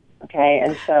 Okay,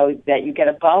 and so that you get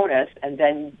a bonus, and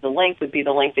then the link would be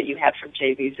the link that you had from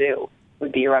JV Zoo,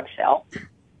 would be your upsell.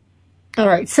 All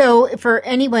right, so for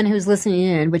anyone who's listening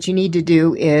in, what you need to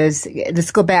do is,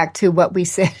 let's go back to what we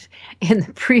said in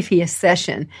the previous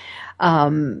session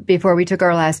before we took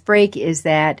our last break, is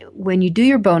that when you do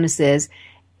your bonuses,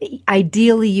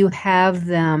 ideally you have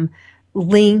them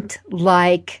linked,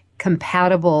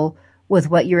 compatible with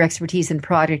what your expertise and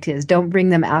product is. Don't bring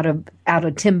them out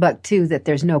of Timbuktu that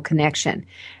there's no connection.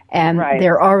 And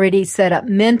they're already set up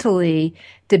mentally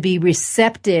to be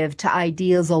receptive to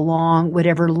ideas along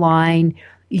whatever line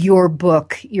your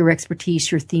book, your expertise,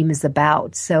 your theme is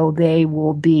about. So they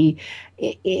will be,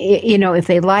 if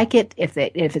they like it, if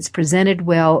it's presented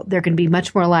well, they're going to be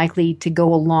much more likely to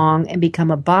go along and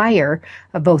become a buyer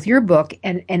of both your book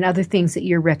and other things that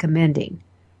you're recommending.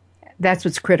 That's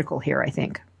what's critical here, I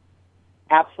think.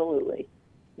 Absolutely.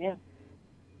 Yeah.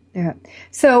 Yeah.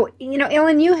 So,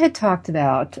 Ellen, you had talked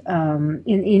about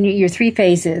in your 3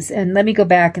 phases, and let me go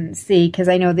back and see, because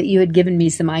I know that you had given me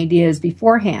some ideas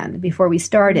beforehand, before we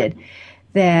started,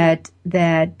 that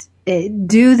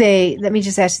do they, let me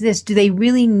just ask you this, do they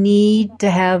really need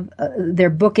to have their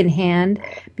book in hand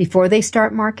before they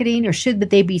start marketing, or should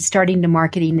they be starting to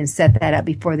marketing and set that up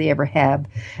before they ever have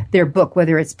their book,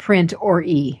 whether it's print or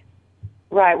e?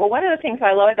 Right. Well, one of the things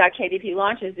I love about KDP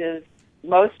launches is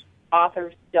most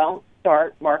authors don't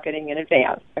start marketing in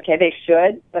advance. Okay, they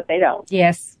should, but they don't.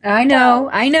 Yes, I know.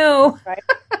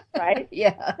 Right?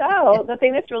 Yeah. So the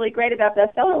thing that's really great about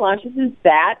bestseller launches is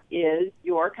that is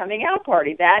your coming out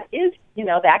party. That is,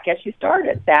 that gets you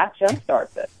started. That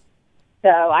jumpstarts it. So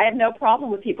I have no problem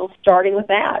with people starting with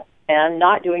that and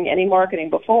not doing any marketing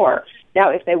before.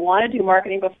 Now, if they want to do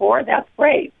marketing before, that's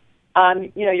great.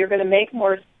 You're going to make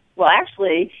more. Well,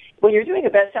 actually, when you're doing a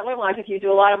bestseller launch, if you do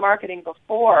a lot of marketing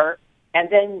before, and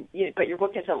then but your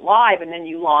book isn't live, and then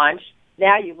you launch,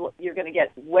 now you're going to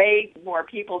get way more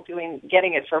people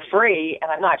getting it for free,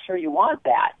 and I'm not sure you want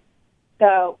that.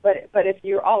 So, but if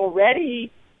you're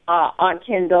already on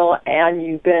Kindle and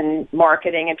you've been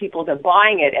marketing and people have been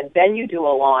buying it, and then you do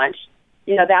a launch,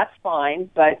 that's fine.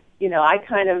 But I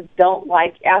kind of don't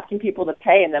like asking people to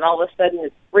pay, and then all of a sudden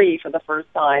it's free for the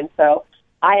first time. So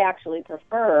I actually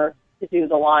prefer to do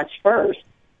the launch first.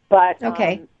 But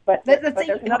okay. But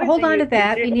hold on to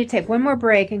that. We need to take one more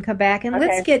break and come back, and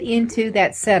let's get into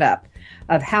that setup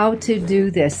of how to do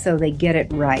this so they get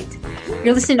it right.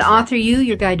 You're listening to Author U,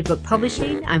 your guide to book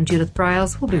publishing. I'm Judith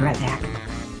Briles. We'll be right back.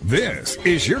 This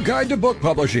is your guide to book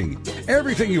publishing.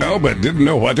 Everything you know but didn't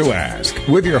know what to ask.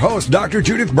 With your host, Dr.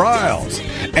 Judith Briles.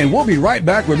 And we'll be right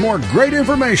back with more great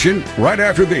information right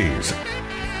after these.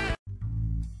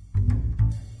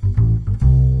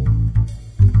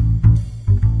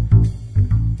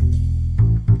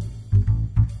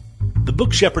 The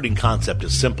book shepherding concept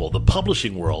is simple. The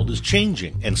publishing world is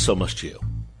changing, and so must you.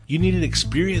 You need an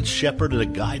experienced shepherd and a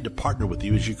guide to partner with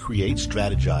you as you create,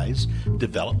 strategize,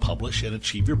 develop, publish, and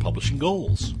achieve your publishing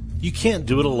goals. You can't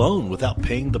do it alone without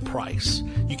paying the price.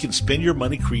 You can spend your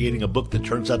money creating a book that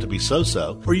turns out to be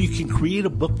so-so, or you can create a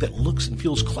book that looks and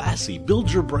feels classy,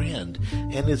 builds your brand,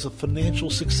 and is a financial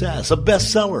success, a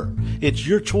bestseller. It's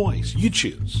your choice. You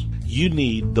choose. You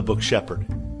need the book shepherd.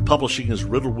 Publishing is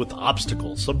riddled with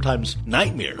obstacles, sometimes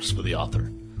nightmares for the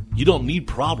author. You don't need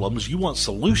problems, you want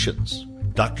solutions.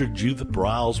 Dr. Judith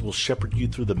Briles will shepherd you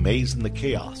through the maze and the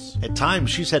chaos. At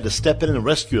times, she's had to step in and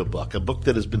rescue a book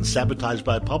that has been sabotaged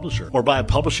by a publisher, or by a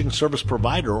publishing service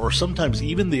provider, or sometimes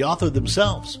even the author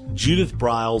themselves. Judith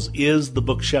Briles is the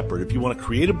book shepherd if you want to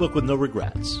create a book with no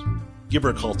regrets. Give her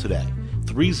a call today,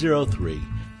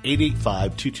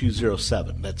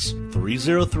 303-885-2207. That's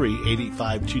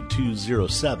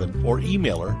 303-885-2207, or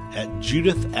email her at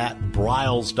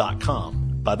judith@briles.com.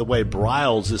 By the way,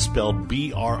 Briles is spelled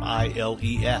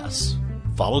B-R-I-L-E-S.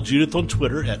 Follow Judith on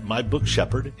Twitter at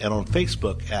MyBookShepherd and on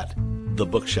Facebook at The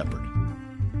Book Shepherd.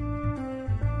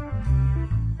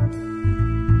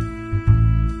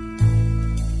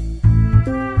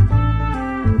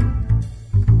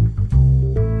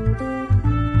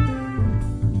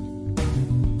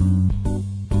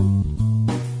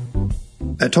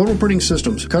 At Total Printing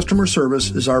Systems, customer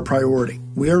service is our priority.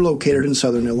 We are located in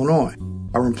Southern Illinois.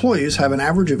 Our employees have an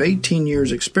average of 18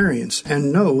 years experience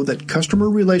and know that customer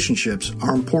relationships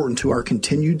are important to our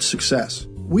continued success.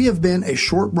 We have been a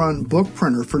short-run book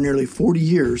printer for nearly 40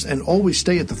 years and always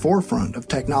stay at the forefront of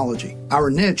technology.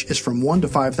 Our niche is from 1 to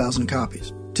 5,000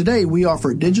 copies. Today, we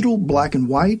offer digital, black and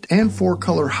white, and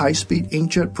 4-color high-speed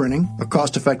inkjet printing, a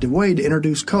cost-effective way to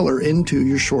introduce color into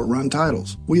your short-run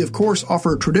titles. We, of course,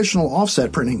 offer traditional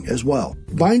offset printing as well.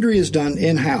 Bindery is done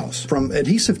in-house, from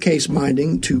adhesive case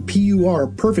binding to PUR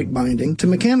perfect binding to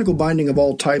mechanical binding of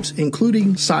all types,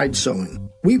 including side sewing.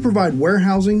 We provide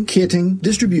warehousing, kitting,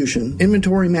 distribution,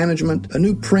 inventory management, a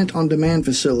new print-on-demand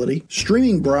facility,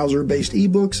 streaming browser-based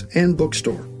ebooks, and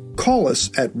bookstore. Call us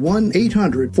at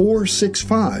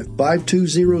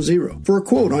 1-800-465-5200 for a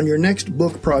quote on your next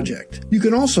book project. You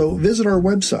can also visit our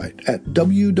website at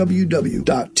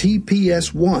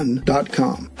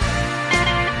www.tps1.com.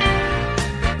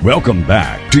 Welcome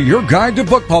back to your guide to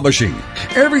book publishing.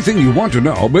 Everything you want to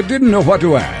know but didn't know what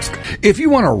to ask. If you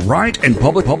want to write and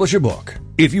publish a book,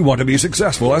 if you want to be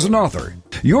successful as an author,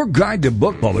 your guide to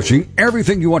book publishing,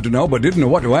 everything you want to know but didn't know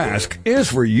what to ask,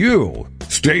 is for you.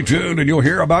 Stay tuned and you'll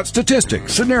hear about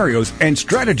statistics, scenarios, and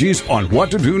strategies on what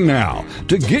to do now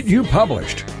to get you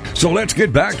published. So let's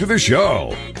get back to the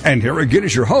show. And here again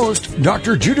is your host,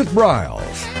 Dr. Judith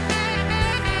Briles.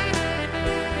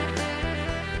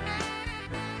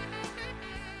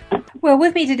 Well,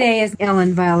 with me today is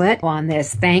Ellen Violet on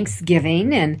this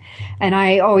Thanksgiving, and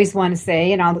I always want to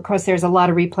say, and of course there's a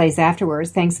lot of replays afterwards,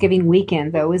 Thanksgiving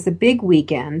weekend, though, is a big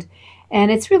weekend,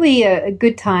 and it's really a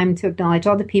good time to acknowledge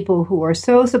all the people who are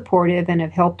so supportive and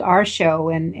have helped our show,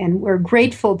 and we're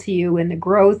grateful to you in the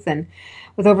growth, and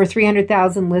with over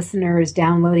 300,000 listeners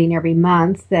downloading every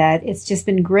month, that it's just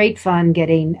been great fun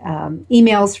getting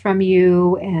emails from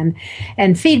you and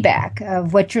feedback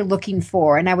of what you're looking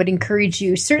for. And I would encourage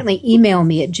you, certainly email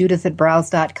me at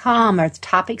judith@browse.com or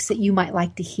topics that you might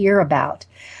like to hear about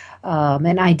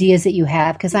and ideas that you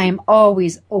have, because I am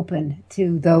always open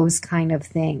to those kind of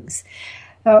things.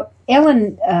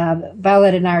 Ellen,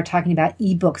 Violet and I are talking about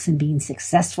ebooks and being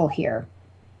successful here.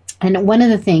 And one of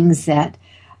the things that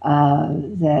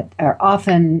are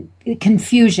often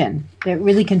confusion,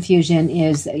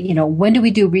 is, when do we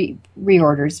do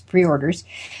pre-orders?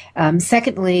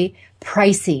 Secondly,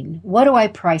 pricing. What do I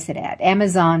price it at?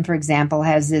 Amazon, for example,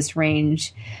 has this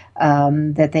range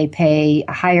that they pay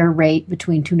a higher rate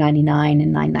between $2.99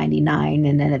 and $9.99,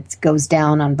 and then it goes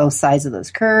down on both sides of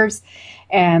those curves.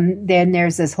 And then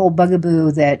there's this whole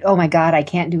bugaboo that, oh my God, I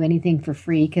can't do anything for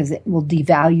free because it will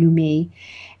devalue me.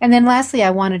 And then lastly,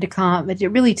 I wanted to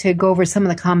go over some of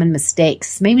the common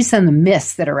mistakes, maybe some of the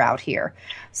myths that are out here.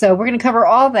 So we're going to cover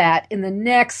all that in the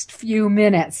next few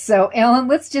minutes. So Ellen,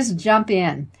 let's just jump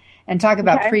in and talk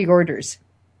about pre-orders.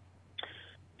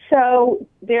 So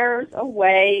there's a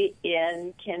way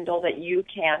in Kindle that you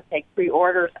can take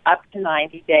pre-orders up to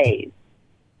 90 days.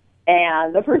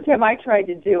 And the first time I tried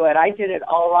to do it, I did it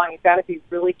all wrong. You've got to be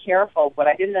really careful. What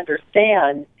I didn't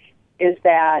understand is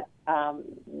that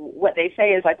what they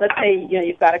say is, like, let's say,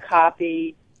 you've got a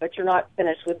copy, but you're not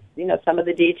finished with, some of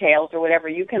the details or whatever.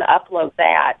 You can upload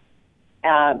that,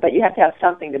 but you have to have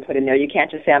something to put in there. You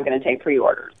can't just say, I'm going to take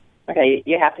pre-orders. Okay,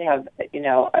 you have to have,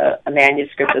 a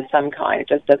manuscript of some kind. It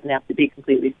just doesn't have to be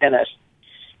completely finished.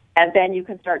 And then you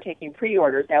can start taking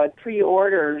pre-orders. Now, with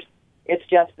pre-orders, it's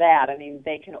just that. I mean,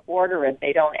 they can order it.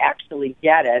 They don't actually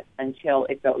get it until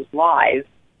it goes live.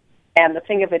 And the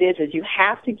thing of it is you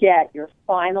have to get your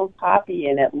final copy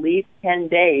in at least 10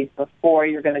 days before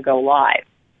you're going to go live.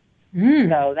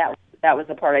 So that was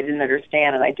the part I didn't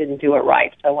understand, and I didn't do it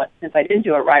right. So since I didn't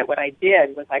do it right, what I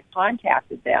did was I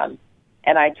contacted them,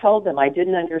 and I told them I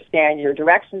didn't understand your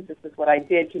directions. This is what I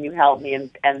did. Can you help me?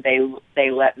 And they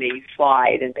let me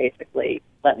slide and basically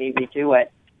let me redo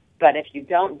it. But if you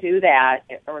don't do that,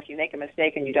 or if you make a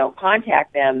mistake and you don't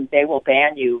contact them, they will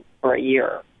ban you for a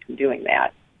year from doing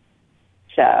that.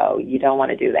 So you don't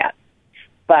want to do that.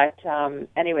 But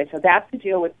anyway, so that's the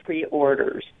deal with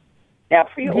pre-orders. Now,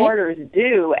 pre-orders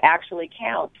do actually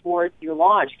count towards your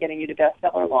launch, getting you to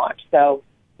bestseller launch. So,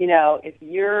 if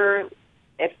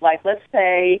let's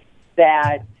say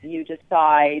that you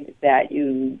decide that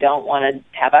you don't want to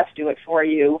have us do it for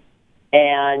you,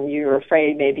 and you're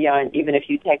afraid maybe even if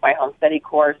you take my home study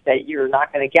course that you're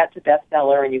not going to get to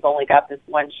bestseller and you've only got this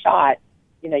one shot,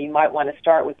 you might want to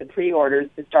start with the pre-orders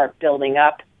to start building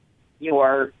up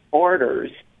your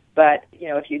orders. But,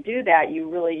 if you do that,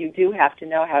 you do have to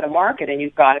know how to market, and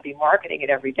you've got to be marketing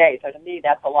it every day. So to me,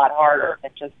 that's a lot harder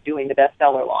than just doing the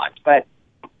bestseller launch. But,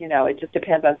 it just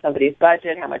depends on somebody's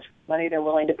budget, how much money they're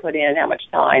willing to put in, how much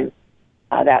time.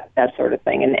 that sort of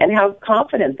thing, and how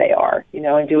confident they are,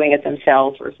 in doing it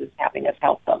themselves versus having us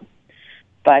help them.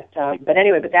 But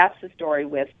anyway, that's the story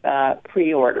with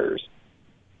pre-orders.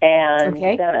 And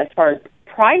then as far as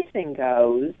pricing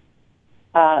goes,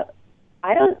 I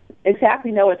don't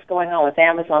exactly know what's going on with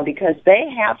Amazon because they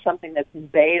have something that's in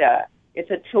beta. It's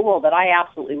a tool that I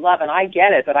absolutely love, and I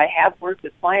get it, but I have worked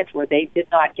with clients where they did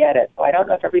not get it. So I don't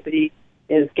know if everybody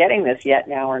is getting this yet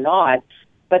now or not,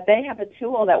 but they have a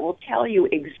tool that will tell you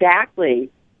exactly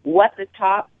what the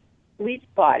top sweet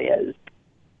spot is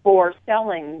for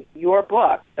selling your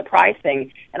book, the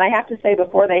pricing. And I have to say,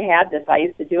 before they had this, I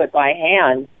used to do it by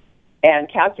hand and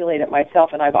calculate it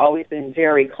myself, and I've always been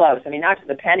very close. I mean, not to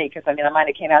the penny, because, I might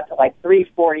have came out to like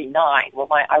 $3.49. Well,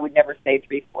 I would never say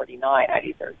 $3.49. I'd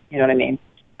either, you know what I mean?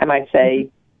 I might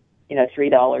say,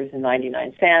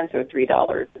 $3.99 or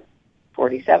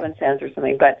 $3.47 or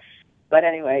something. But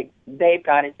anyway, they've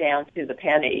got it down to the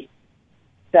penny.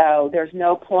 So there's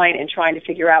no point in trying to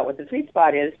figure out what the sweet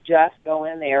spot is. Just go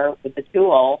in there with the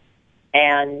tool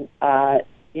and,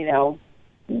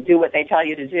 do what they tell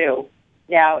you to do.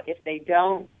 Now, if you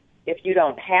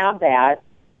don't have that,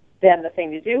 then the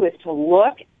thing to do is to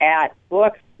look at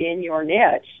books in your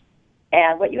niche.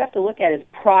 And what you have to look at is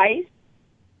price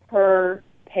per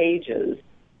pages.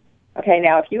 Okay,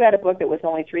 now, if you had a book that was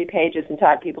only 3 pages and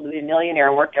taught people to be a millionaire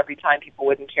and worked every time, people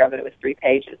wouldn't care that it was 3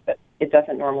 pages, but it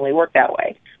doesn't normally work that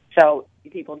way. So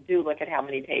people do look at how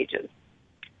many pages.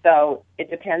 So it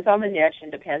depends on the niche and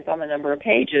depends on the number of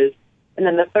pages. And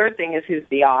then the third thing is who's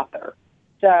the author.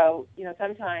 So,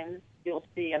 sometimes you'll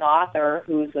see an author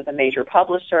who's with a major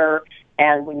publisher,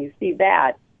 and when you see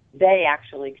that, they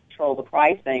actually control the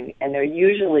pricing, and they're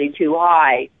usually too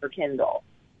high for Kindle,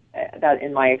 that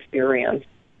in my experience.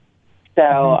 So,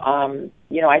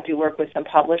 I do work with some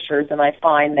publishers, and I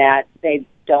find that they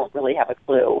don't really have a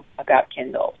clue about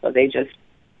Kindle, so they just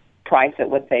price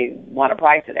it what they want to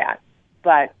price it at.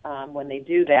 But when they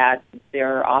do that,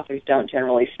 their authors don't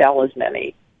generally sell as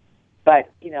many.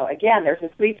 But, again, there's a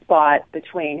sweet spot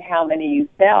between how many you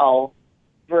sell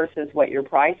versus what your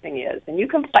pricing is. And you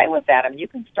can play with that. You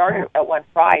can start at one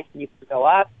price, and you can go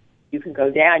up, you can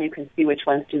go down, you can see which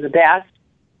ones do the best.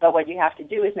 But what you have to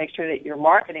do is make sure that you're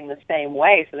marketing the same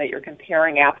way so that you're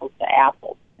comparing apples to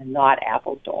apples and not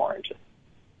apples to oranges.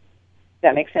 Does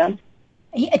that make sense?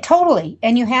 Yeah, totally.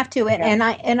 And you have to. And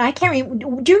I can't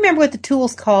remember. Do you remember what the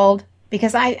tool's called?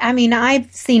 Because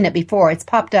I've seen it before. It's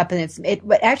popped up, and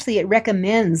it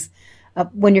recommends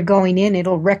when you're going in.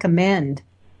 It'll recommend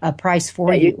a price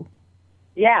for you.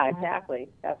 Yeah, exactly.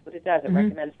 That's what it does. It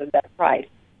recommends the best price.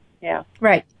 Yeah.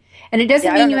 Right. And it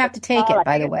doesn't mean you have to take it,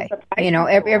 by the way.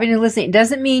 Everybody listening, it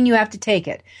doesn't mean you have to take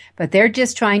it. But they're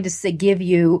just trying to give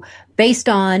you, based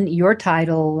on your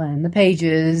title and the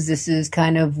pages, this is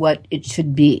kind of what it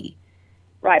should be.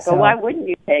 Right, but why wouldn't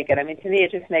you take it? To me,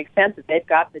 it just makes sense that they've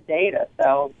got the data.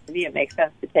 So to me, it makes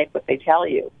sense to take what they tell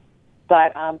you.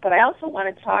 But I also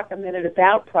want to talk a minute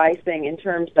about pricing in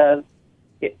terms of,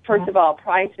 first of all,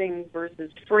 pricing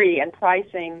versus free, and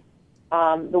pricing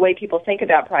the way people think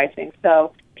about pricing.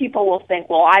 So people will think,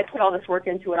 well, I put all this work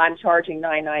into it, I'm charging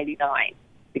 $9.99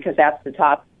 because that's the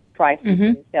top price you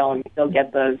can sell, and you'll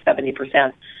get the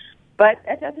 70%. But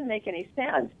that doesn't make any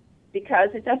sense, because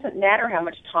it doesn't matter how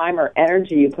much time or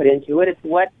energy you put into it. It's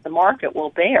what the market will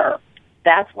bear.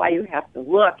 That's why you have to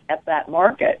look at that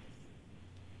market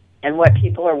and what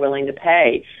people are willing to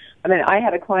pay. I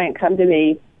had a client come to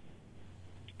me,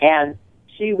 and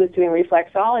she was doing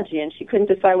reflexology, and she couldn't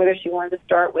decide whether she wanted to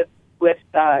start with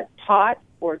tot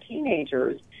or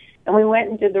teenagers. And we went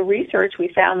and did the research. We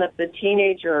found that the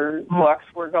teenager books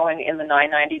were going in the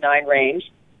 $9.99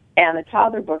 range, and the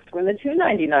toddler books were in the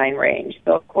 $2.99 range.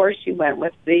 So, of course, she went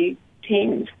with the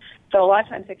teens. So a lot of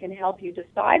times it can help you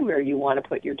decide where you want to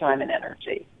put your time and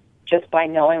energy just by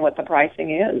knowing what the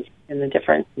pricing is in the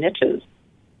different niches.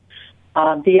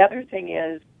 The other thing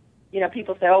is,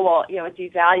 people say, oh, well, it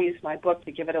devalues my book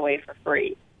to give it away for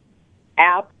free.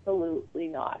 Absolutely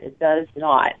not. It does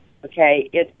not. Okay?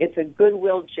 It's a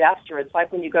goodwill gesture. It's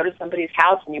like when you go to somebody's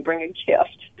house and you bring a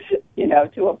gift,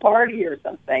 to a party or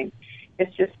something.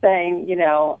 It's just saying,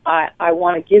 I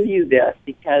want to give you this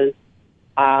because,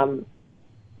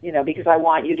 because I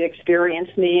want you to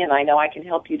experience me, and I know I can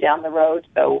help you down the road.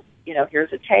 So,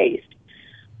 here's a taste.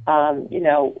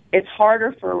 It's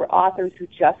harder for authors who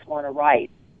just want to write.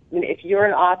 If you're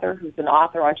an author who's an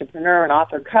author entrepreneur, an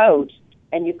author coach,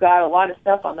 and you've got a lot of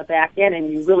stuff on the back end,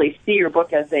 and you really see your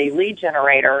book as a lead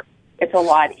generator, it's a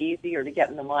lot easier to get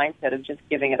in the mindset of just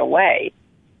giving it away.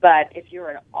 But if you're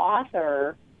an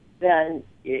author, then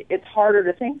it's harder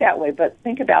to think that way. But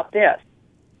think about this.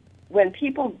 When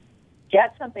people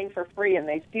get something for free and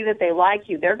they see that they like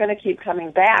you, they're going to keep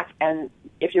coming back. And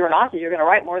if you're an author, you're going to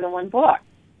write more than one book.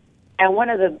 And one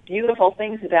of the beautiful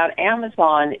things about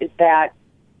Amazon is that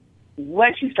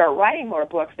once you start writing more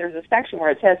books, there's a section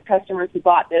where it says customers who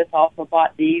bought this also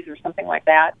bought these or something like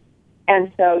that.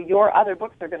 And so your other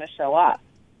books are going to show up.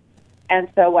 And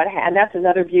so and that's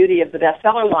another beauty of the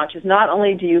bestseller launch is not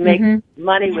only do you make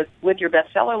money with your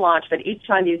bestseller launch, but each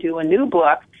time you do a new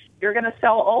book, you're going to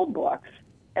sell old books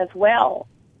as well.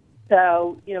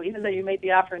 So, even though you may be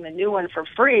offering the new one for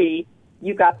free,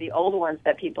 you got the old ones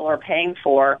that people are paying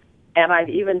for. And I've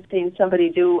even seen somebody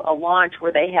do a launch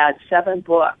where they had 7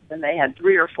 books and they had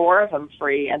 3 or 4 of them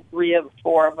free and 3 or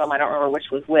 4 of them, I don't remember which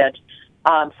was which,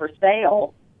 for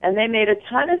sale. And they made a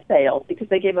ton of sales because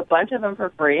they gave a bunch of them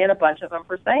for free and a bunch of them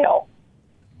for sale.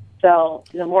 So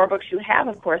the more books you have,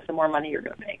 of course, the more money you're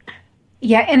going to make.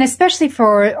 Yeah, and especially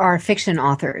for our fiction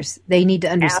authors, they need to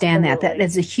understand Absolutely. that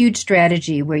is a huge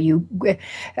strategy where you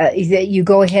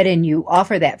go ahead and you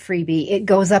offer that freebie. It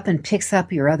goes up and picks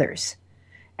up your others.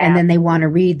 And then they want to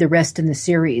read the rest in the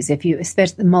series,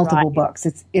 especially multiple books.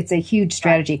 It's a huge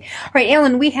strategy. All right,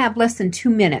 Ellen, we have less than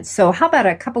 2 minutes. So how about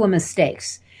a couple of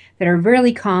mistakes that are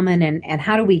really common, and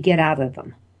how do we get out of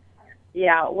them?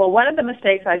 Yeah, well, one of the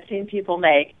mistakes I've seen people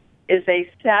make is they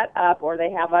set up, or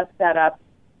they have us set up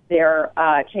their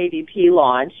KDP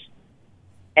launch,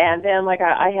 and then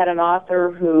I had an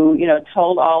author who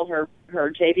told all her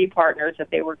JV partners that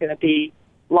they were going to be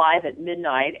live at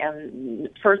midnight, and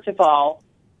first of all,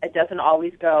 it doesn't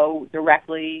always go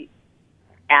directly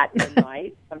at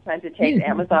midnight. Sometimes it takes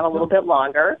Amazon a little bit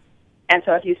longer. And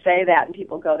so if you say that and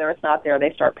people go there, it's not there,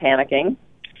 they start panicking.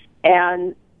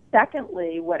 And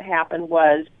secondly, what happened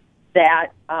was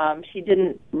that she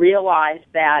didn't realize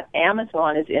that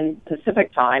Amazon is in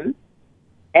Pacific time.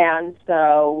 And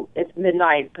so it's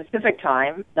midnight Pacific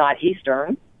time, not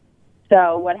Eastern.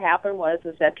 So what happened was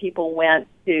that people went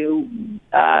to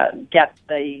get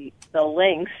the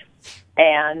links,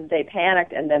 and they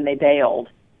panicked, and then they bailed.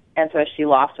 And so she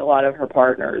lost a lot of her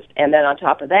partners. And then on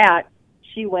top of that,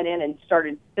 she went in and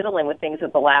started fiddling with things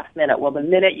at the last minute. Well, the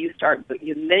minute you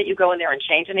go in there and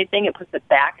change anything, it puts it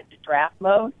back into draft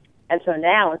mode. And so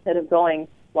now, instead of going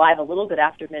live a little bit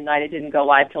after midnight, it didn't go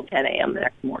live till 10 a.m. the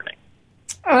next morning.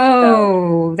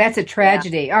 Oh, that's a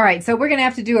tragedy. Yeah. All right, so we're going to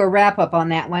have to do a wrap-up on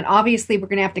that one. Obviously, we're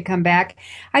going to have to come back.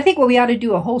 I think what we ought to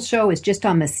do a whole show is just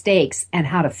on mistakes and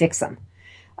how to fix them.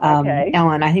 Okay.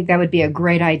 Ellen, I think that would be a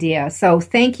great idea. So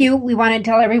thank you. We want to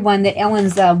tell everyone that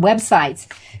Ellen's websites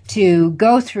to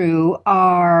go through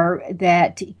are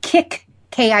that Kick,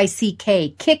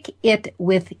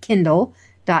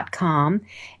 kickitwithkindle.com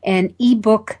and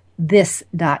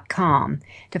ebookthis.com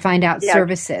to find out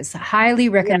services. Highly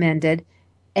recommended.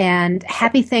 And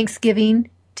happy Thanksgiving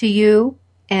to you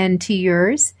and to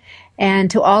yours.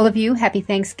 And to all of you, happy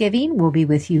Thanksgiving. We'll be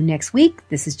with you next week.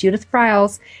 This is Judith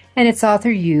Briles, and it's Author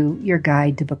You, your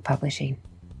guide to book publishing.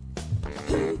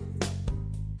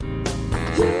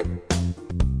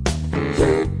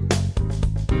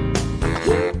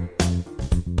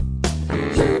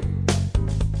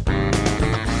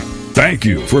 Thank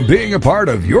you for being a part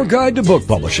of Your Guide to Book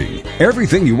Publishing.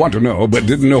 Everything you want to know but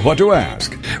didn't know what to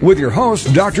ask. With your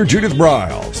host, Dr. Judith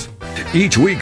Briles. Each week,